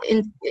still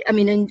an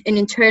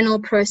internal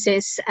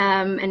process,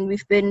 and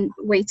we've been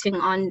waiting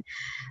on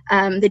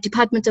the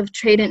Department of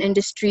Trade and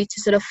Industry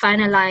to sort of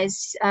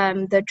finalize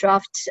the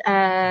draft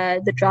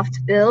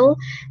bill.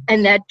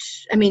 And that,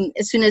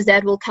 as soon as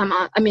that will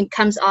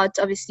comes out,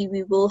 obviously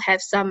we will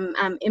have some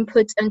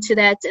input into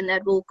that, and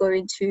that will go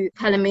into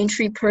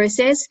parliamentary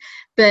process.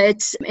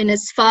 But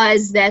as far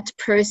as that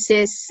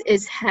process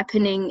is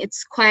happening,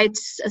 it's quite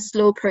a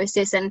slow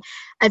process. And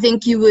I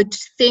think you would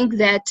think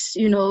that,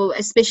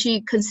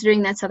 especially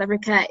considering that South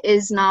Africa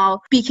is now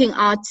speaking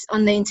out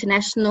on the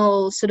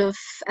international sort of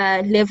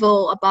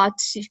level about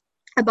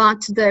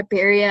the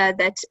barrier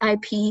that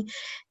IP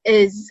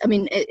is, how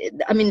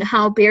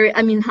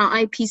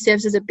IP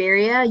serves as a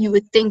barrier, you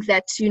would think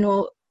that,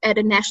 at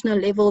a national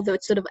level, they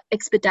would sort of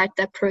expedite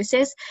that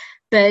process.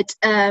 But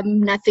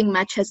nothing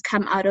much has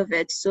come out of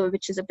it,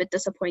 which is a bit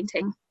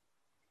disappointing.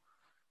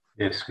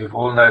 Yes, we've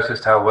all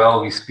noticed how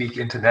well we speak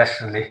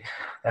internationally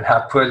and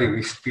how poorly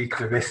we speak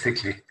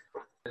domestically.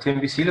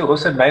 Thembisile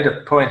also made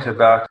a point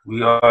about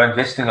we are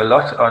investing a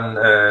lot on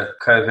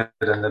COVID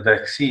and the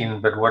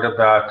vaccine, but what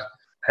about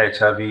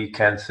HIV,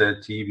 cancer,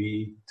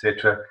 TB,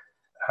 etc.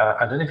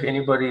 I don't know if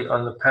anybody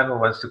on the panel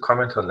wants to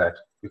comment on that,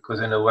 because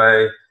in a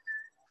way,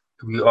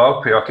 we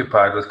are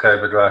preoccupied with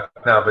COVID right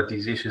now, but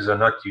these issues are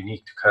not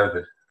unique to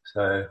COVID.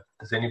 So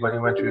does anybody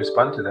want to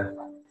respond to that?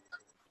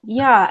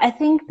 Yeah, I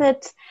think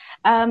that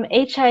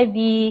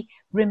HIV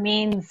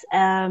remains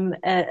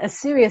a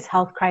serious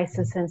health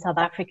crisis in South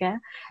Africa,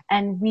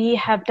 and we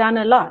have done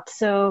a lot.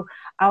 So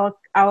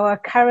our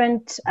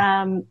current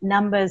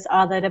numbers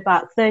are that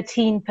about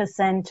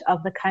 13%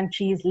 of the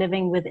country is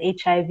living with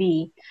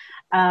HIV,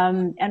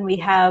 and we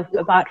have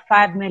about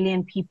 5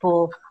 million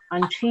people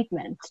on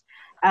treatment.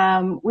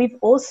 We've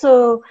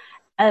also,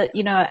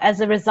 as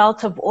a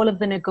result of all of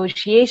the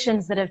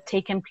negotiations that have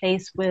taken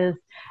place with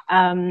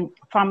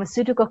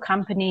pharmaceutical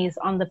companies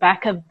on the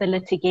back of the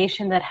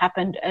litigation that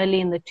happened early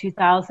in the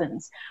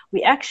 2000s,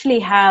 we actually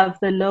have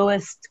the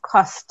lowest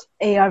cost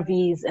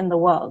ARVs in the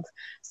world.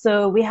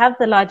 So we have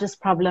the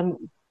largest problem.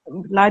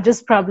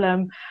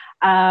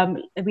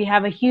 We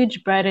have a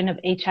huge burden of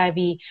HIV,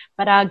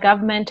 but our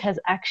government has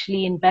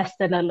actually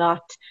invested a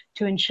lot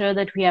to ensure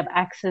that we have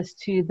access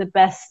to the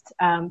best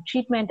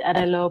treatment at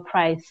a low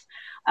price.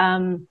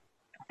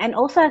 And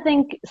also, I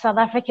think South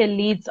Africa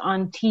leads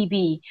on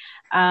TB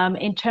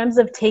in terms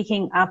of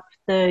taking up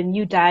the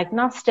new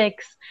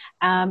diagnostics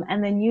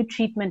and the new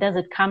treatment as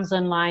it comes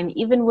online,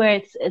 even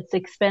where it's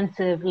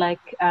expensive,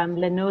 like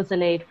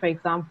linozolid, for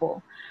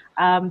example.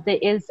 There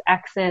is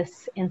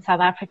access in South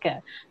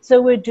Africa.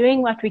 So we're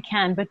doing what we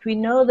can, but we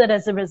know that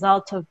as a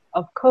result of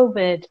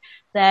COVID,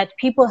 that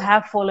people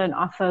have fallen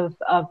off of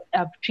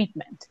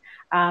treatment,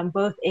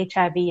 both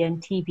HIV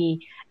and TB,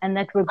 and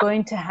that we're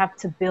going to have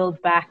to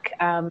build back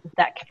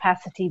that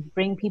capacity,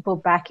 bring people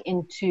back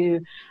into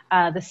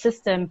the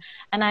system,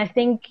 and I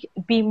think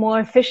be more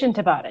efficient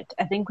about it.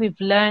 I think we've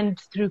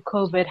learned through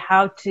COVID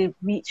how to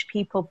reach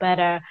people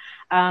better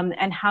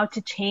and how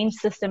to change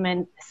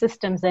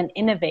systems and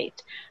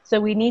innovate. So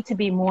we need to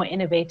be more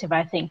innovative,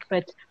 I think.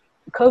 But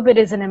COVID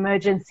is an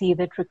emergency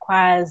that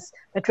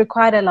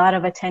required a lot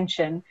of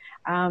attention.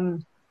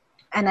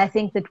 And I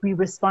think that we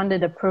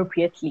responded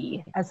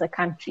appropriately as a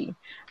country.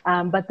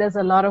 But there's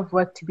a lot of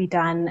work to be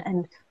done.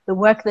 And the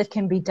work that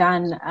can be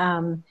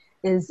done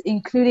is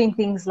including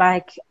things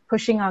like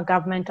pushing our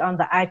government on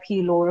the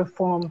IP law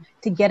reform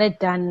to get it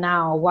done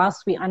now,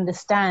 whilst we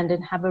understand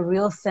and have a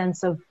real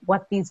sense of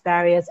what these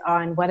barriers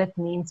are and what it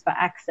means for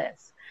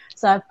access.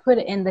 So I've put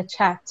in the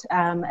chat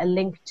a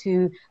link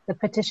to the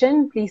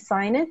petition. Please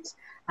sign it.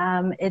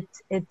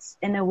 It's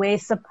in a way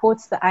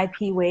supports the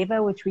IP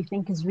waiver, which we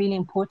think is really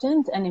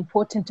important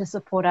to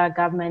support our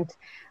government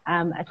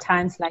at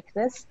times like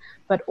this,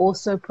 but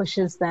also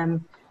pushes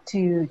them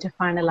to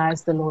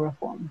finalize the law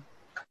reform.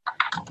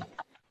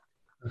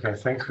 Okay,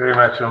 thanks very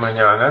much,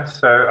 Umanyana.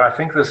 So I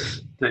think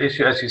the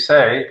issue, as you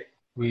say,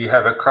 we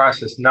have a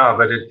crisis now,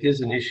 but it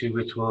is an issue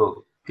which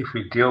will, if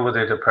we deal with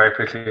it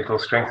appropriately, it will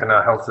strengthen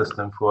our health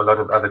system for a lot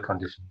of other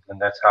conditions, and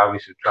that's how we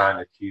should try and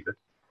achieve it.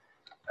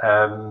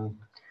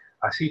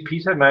 I see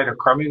Peter made a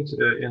comment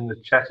in the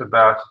chat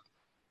about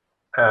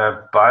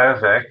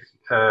BioVac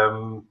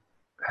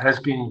has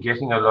been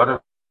getting a lot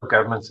of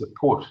government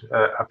support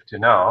up to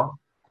now,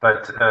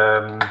 but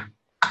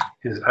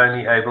is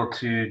only able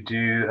to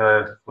do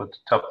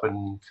top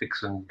and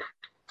fix and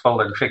fill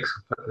and fix,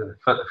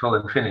 fill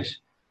and finish.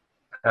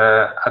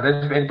 I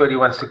don't know if anybody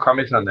wants to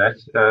comment on that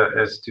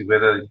as to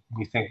whether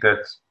we think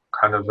that's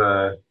kind of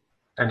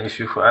an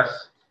issue for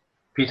us.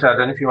 Peter, I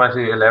don't know if you want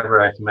to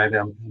elaborate. Maybe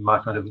I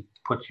might not have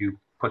put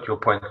your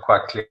point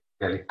quite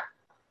clearly.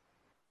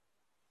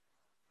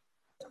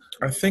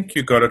 I think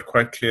you got it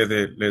quite clear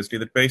there, Leslie,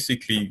 that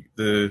basically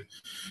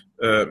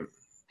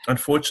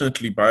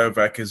unfortunately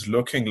BioVac is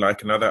looking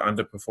like another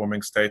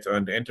underperforming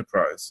state-owned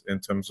enterprise in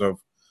terms of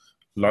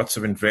lots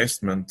of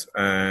investment,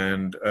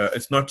 and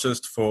it's not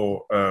just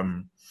for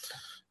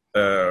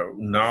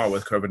now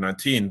with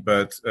COVID-19,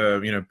 but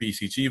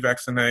BCG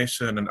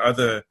vaccination and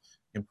other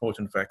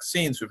important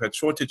vaccines. We've had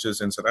shortages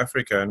in South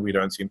Africa, and we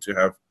don't seem to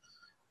have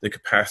the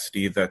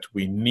capacity that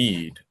we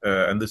need.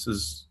 And if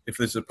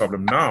this is a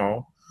problem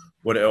now,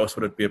 what else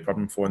would it be a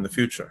problem for in the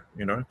future?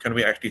 Can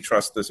we actually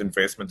trust this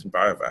investment in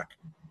BioVac?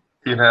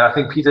 I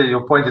think, Peter,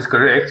 your point is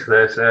correct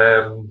that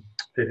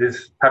it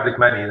is public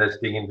money that's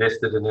being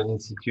invested in an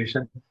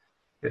institution.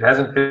 It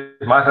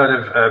might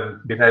not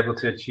have been able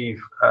to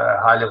achieve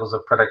high levels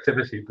of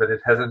productivity, but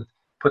it hasn't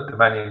put the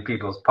money in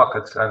people's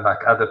pockets, unlike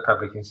other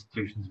public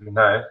institutions we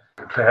know.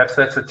 Perhaps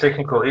that's a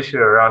technical issue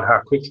around how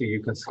quickly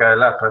you can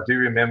scale up. I do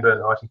remember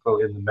an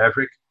article in the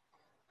Maverick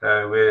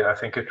where I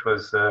think it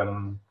was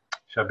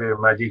Shabir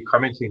Mahdi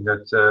commenting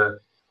that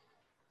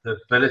the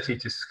ability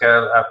to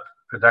scale up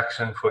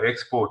production for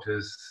export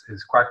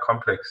is quite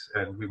complex,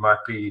 and we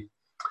might be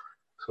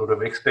sort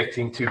of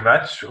expecting too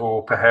much,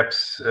 or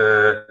perhaps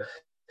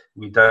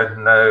we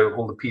don't know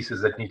all the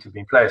pieces that need to be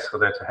in place for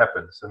that to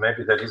happen. So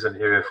maybe that is an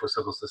area for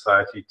civil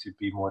society to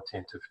be more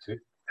attentive to.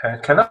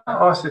 Can I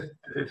ask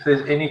if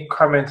there's any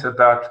comments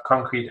about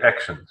concrete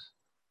actions?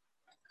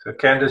 So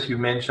Candice, you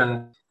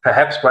mentioned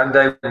perhaps one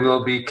day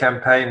we'll be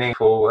campaigning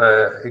for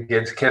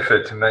against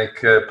Kefir to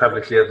make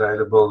publicly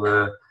available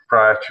the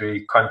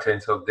proprietary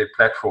contents of their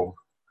platform.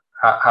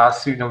 How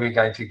soon are we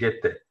going to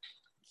get there?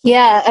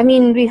 Yeah, I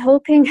mean, we're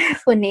hoping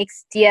for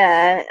next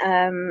year.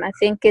 I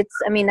think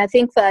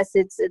for us,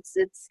 it's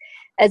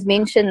as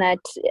mentioned that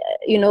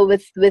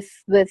with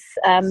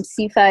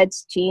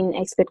CFID's Gene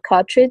Expert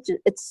cartridge,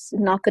 it's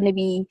not going to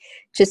be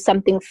just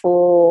something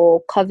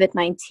for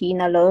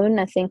COVID-19 alone.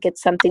 I think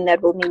it's something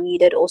that will be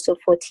needed also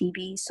for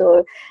TB.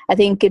 So I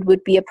think it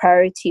would be a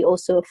priority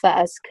also for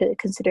us,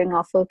 considering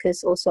our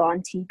focus also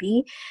on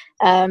TB.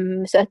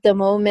 So at the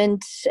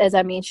moment, as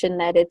I mentioned,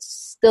 that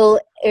it's still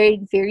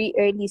very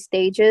early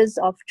stages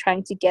of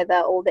trying to gather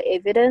all the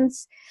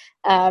evidence.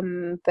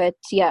 But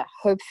yeah,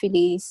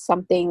 hopefully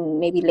something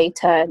maybe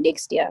later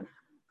next year.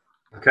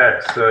 Okay,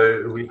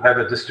 so we have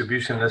a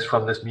distribution list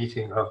from this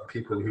meeting of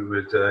people who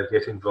would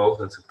get involved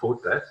and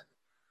support that.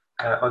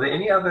 Are there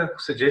any other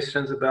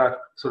suggestions about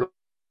sort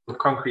of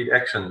concrete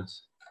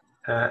actions?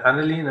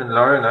 Anneleen and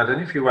Lauren, I don't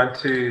know if you want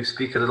to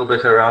speak a little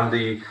bit around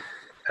the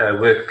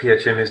work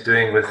PHM is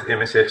doing with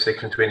MSF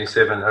Section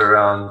 27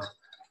 around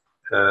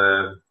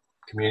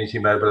community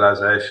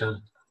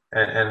mobilization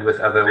and with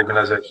other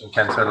organizations,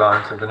 Cancer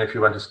Alliance. I don't know if you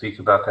want to speak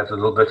about that a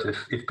little bit,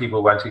 if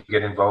people want to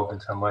get involved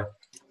in some way.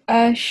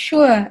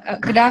 Sure.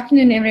 Good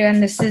afternoon, everyone.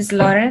 This is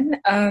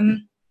Lauren.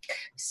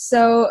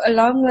 So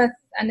along with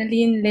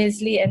Anneleen,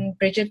 Leslie, and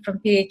Bridget from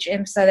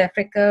PHM South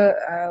Africa,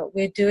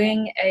 we're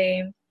doing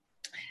a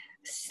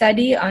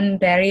study on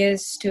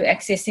barriers to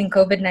accessing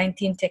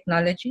COVID-19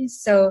 technologies.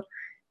 So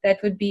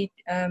that would be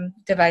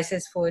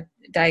devices for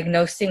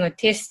diagnosing or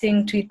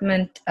testing,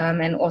 treatment,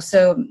 and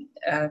also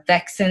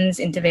vaccines,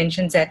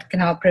 interventions that can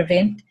help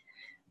prevent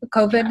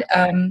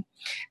COVID.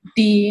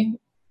 The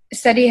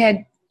study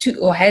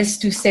has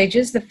two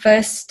stages. The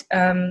first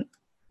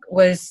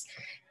was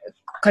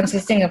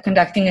consisting of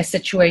conducting a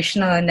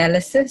situational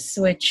analysis,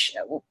 which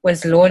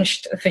was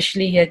launched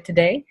officially here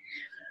today.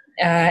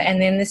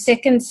 And then the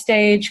second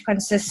stage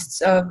consists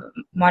of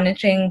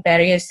monitoring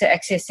barriers to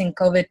accessing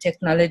COVID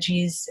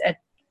technologies at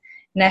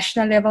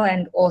national level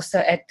and also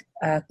at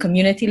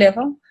community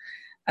level.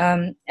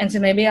 And so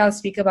maybe I'll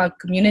speak about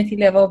community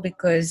level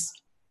because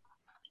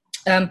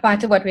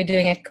part of what we're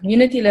doing at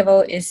community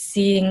level is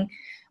seeing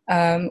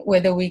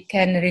whether we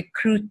can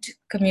recruit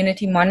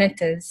community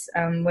monitors.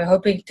 We're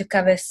hoping to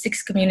cover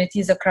 6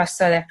 communities across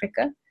South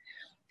Africa.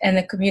 And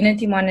the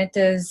community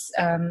monitors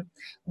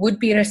would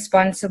be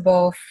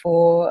responsible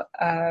for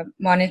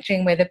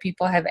monitoring whether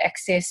people have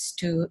access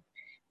to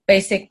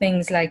basic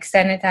things like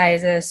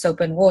sanitizer, soap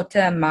and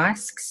water,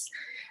 masks,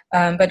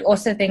 but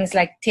also things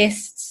like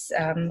tests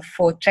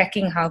for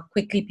tracking how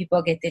quickly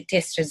people get their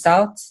test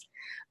results.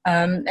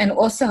 And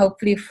also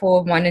hopefully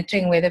for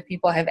monitoring whether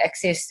people have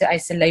access to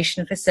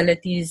isolation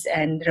facilities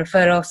and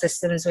referral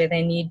systems where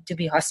they need to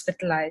be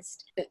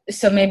hospitalized.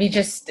 So maybe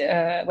just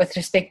with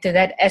respect to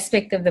that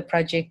aspect of the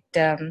project,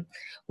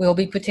 we'll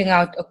be putting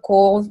out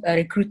a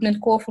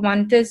recruitment call for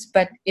monitors.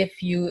 But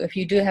if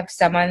you do have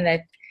someone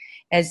that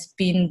has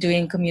been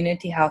doing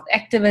community health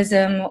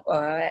activism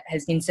or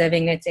has been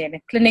serving, let's say, in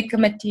a clinic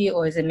committee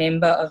or is a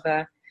member of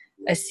a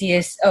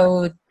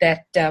CSO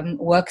that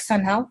works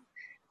on health,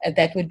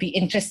 that would be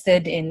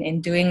interested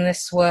in doing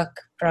this work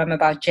from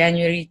about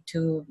January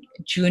to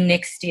June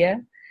next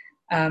year,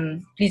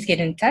 please get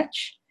in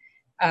touch.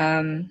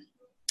 That's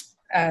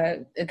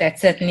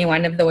certainly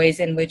one of the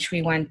ways in which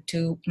we want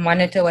to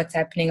monitor what's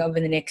happening over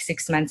the next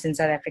 6 months in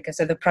South Africa.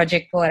 So the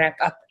project will wrap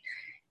up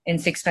in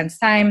 6 months'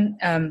 time.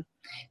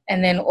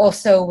 And then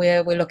also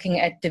we're looking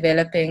at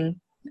developing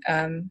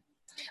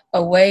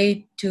a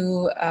way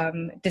to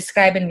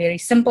describe in very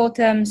simple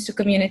terms to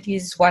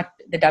communities what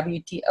the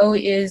WTO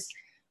is,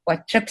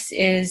 what TRIPS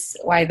is,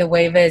 why the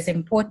waiver is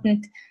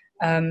important,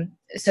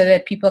 so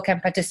that people can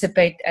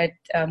participate at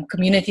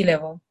community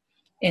level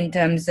in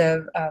terms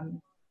of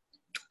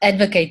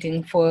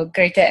advocating for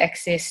greater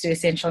access to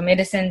essential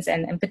medicines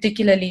and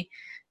particularly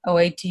a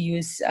way to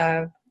use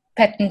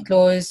patent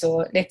laws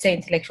or, let's say,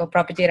 intellectual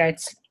property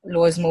rights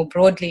laws more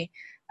broadly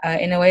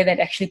in a way that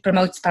actually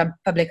promotes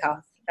public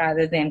health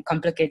rather than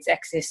complicates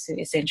access to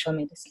essential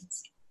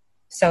medicines.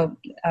 So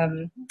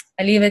I'll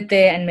leave it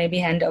there and maybe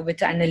hand over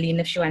to Anneleen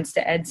if she wants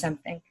to add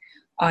something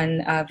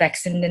on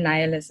vaccine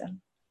denialism.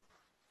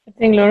 I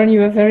think, Lauren,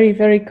 you were very,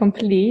 very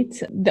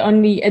complete. The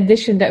only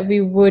addition that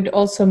we would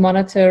also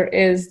monitor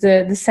is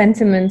the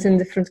sentiment in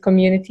different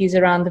communities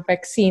around the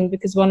vaccine,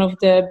 because one of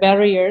the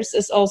barriers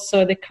is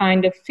also the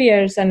kind of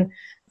fears and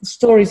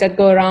stories that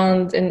go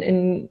around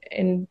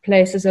in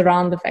places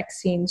around the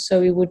vaccine.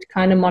 So we would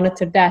kind of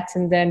monitor that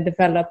and then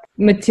develop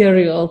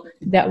material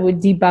that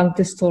would debunk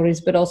the stories,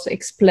 but also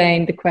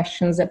explain the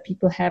questions that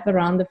people have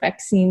around the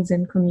vaccines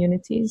in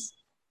communities.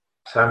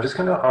 So I'm just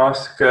going to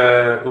ask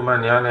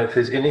Umanyana if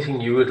there's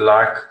anything you would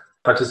like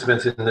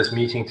participants in this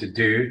meeting to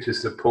do to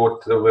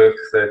support the work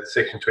that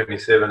Section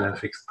 27 and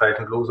fixed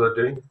patent laws are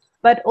doing?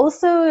 But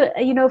also,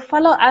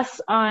 follow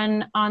us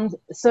on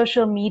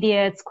social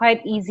media. It's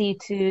quite easy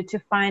to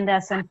find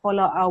us and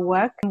follow our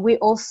work. We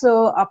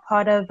also are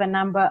part of a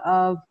number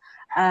of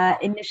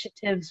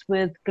initiatives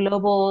with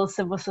global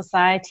civil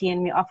society,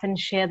 and we often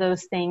share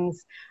those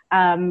things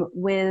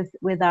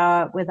with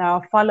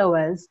our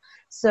followers.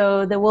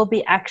 So there will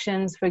be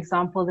actions. For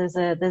example, there's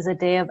a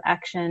day of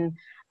action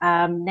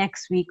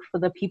next week for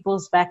the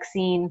people's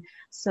vaccine.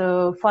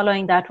 So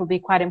following that will be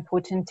quite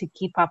important to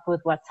keep up with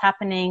what's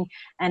happening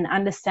and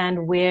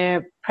understand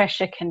where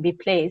pressure can be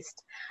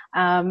placed.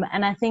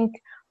 And I think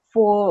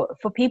for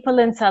people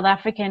in South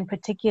Africa in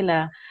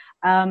particular,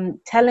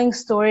 telling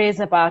stories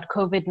about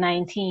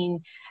COVID-19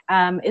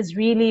 is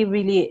really,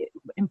 really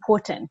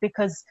important,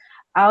 because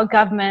our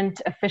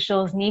government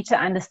officials need to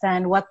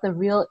understand what the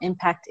real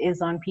impact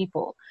is on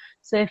people.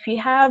 So if you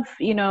have,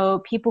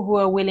 people who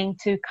are willing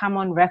to come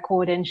on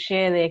record and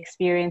share their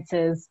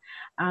experiences,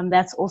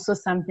 that's also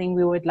something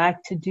we would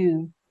like to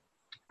do.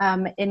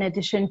 In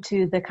addition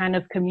to the kind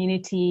of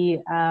community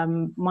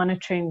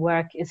monitoring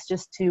work, is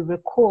just to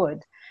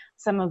record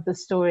some of the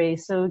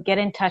stories. So get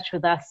in touch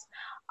with us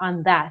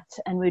on that,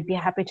 and we'd be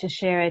happy to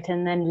share it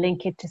and then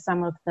link it to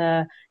some of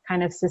the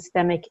kind of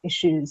systemic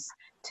issues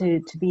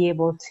to be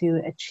able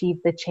to achieve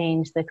the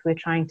change that we're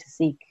trying to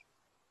seek.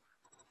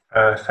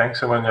 Thanks,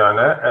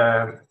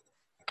 Awanyana.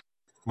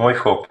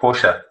 Moifo,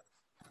 Portia.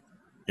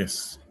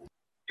 Yes.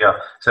 Yeah.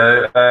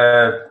 So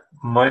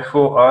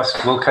Moifo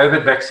asks, will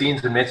COVID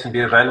vaccines and medicine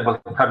be available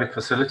in public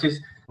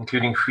facilities,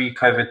 including free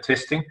COVID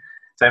testing?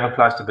 Same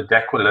applies to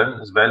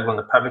bedaquiline. Is available in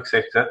the public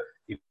sector.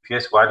 If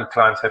yes, why do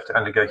clients have to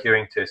undergo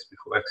hearing tests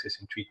before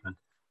accessing treatment?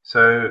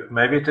 So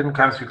maybe it didn't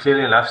come through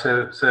clearly enough.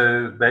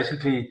 So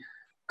basically,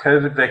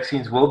 COVID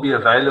vaccines will be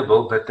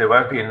available, but there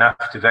won't be enough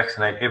to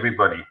vaccinate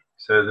everybody.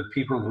 So the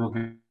people who will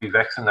be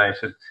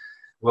vaccinated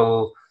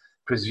will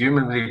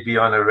presumably be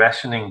on a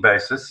rationing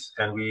basis,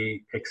 and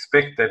we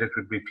expect that it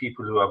would be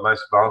people who are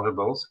most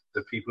vulnerable,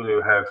 the people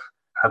who have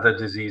other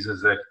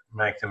diseases that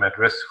make them at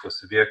risk for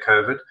severe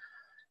COVID,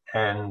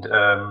 and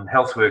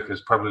health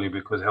workers, probably,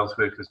 because health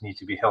workers need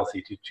to be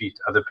healthy to treat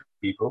other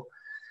people.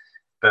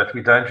 But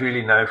we don't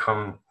really know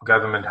from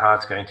government how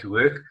it's going to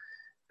work.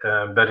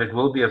 But it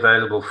will be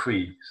available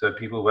free, so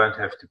people won't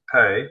have to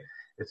pay.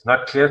 It's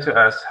not clear to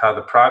us how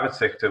the private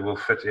sector will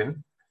fit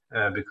in,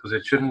 because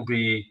it shouldn't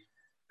be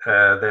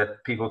that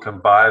people can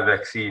buy a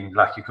vaccine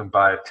like you can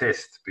buy a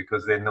test,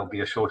 because then there'll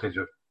be a shortage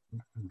of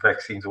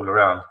vaccines all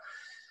around.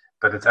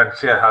 But it's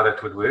unclear how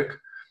that would work.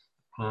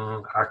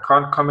 I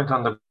can't comment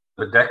on the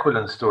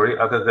bedaquiline story,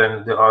 other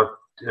than there are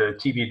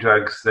TB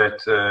drugs that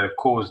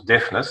cause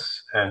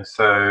deafness, and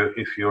so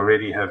if you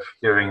already have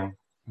hearing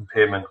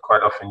impairment,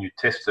 quite often you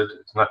test it.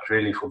 It's not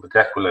really for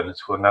bedaquiline,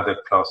 it's for another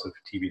class of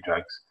TB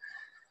drugs.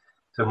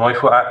 So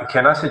Moifo,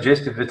 can I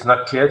suggest, if it's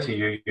not clear to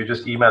you, you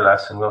just email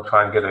us and we'll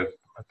try and get a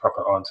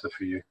proper answer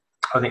for you.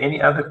 Are there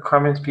any other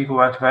comments people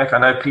want to make? I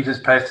know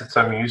Peter's pasted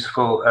some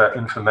useful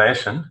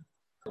information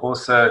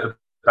also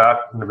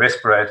about the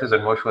respirators,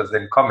 and Moifo has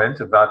then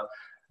comment about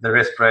the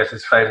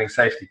respirators failing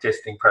safety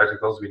testing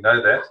protocols. We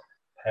know that,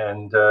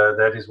 and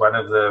that is one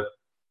of the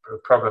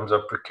problems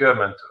of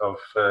procurement of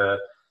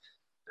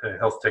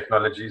health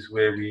technologies,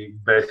 where we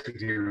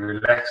basically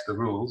relaxed the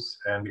rules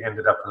and we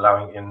ended up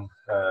allowing in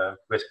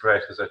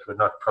respirators that were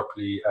not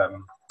properly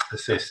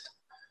assessed.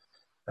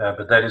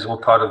 But that is all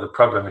part of the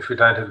problem. If we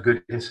don't have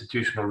good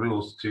institutional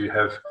rules to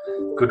have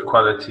good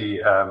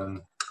quality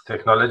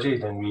technology,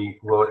 then we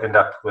will end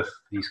up with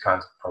these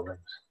kinds of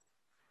problems.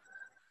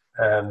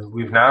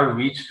 We've now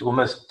reached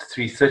almost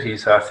 3:30,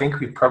 so I think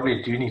we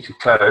probably do need to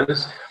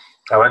close.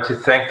 I want to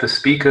thank the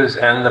speakers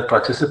and the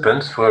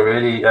participants for a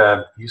really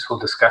useful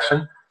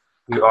discussion.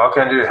 We are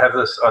going to have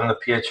this on the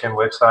PHM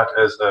website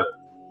as a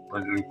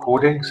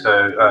recording,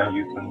 so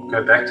you can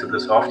go back to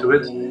this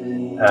afterwards.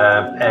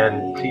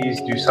 And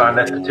please do sign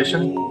that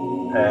petition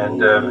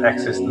and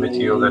access the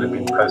material that have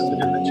been posted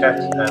in the chat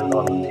and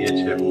on the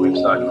PHM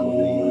website for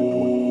the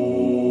report.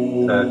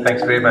 So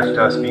thanks very much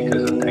to our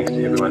speakers, and thanks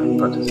to everyone who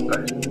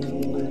participated.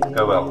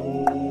 Go well.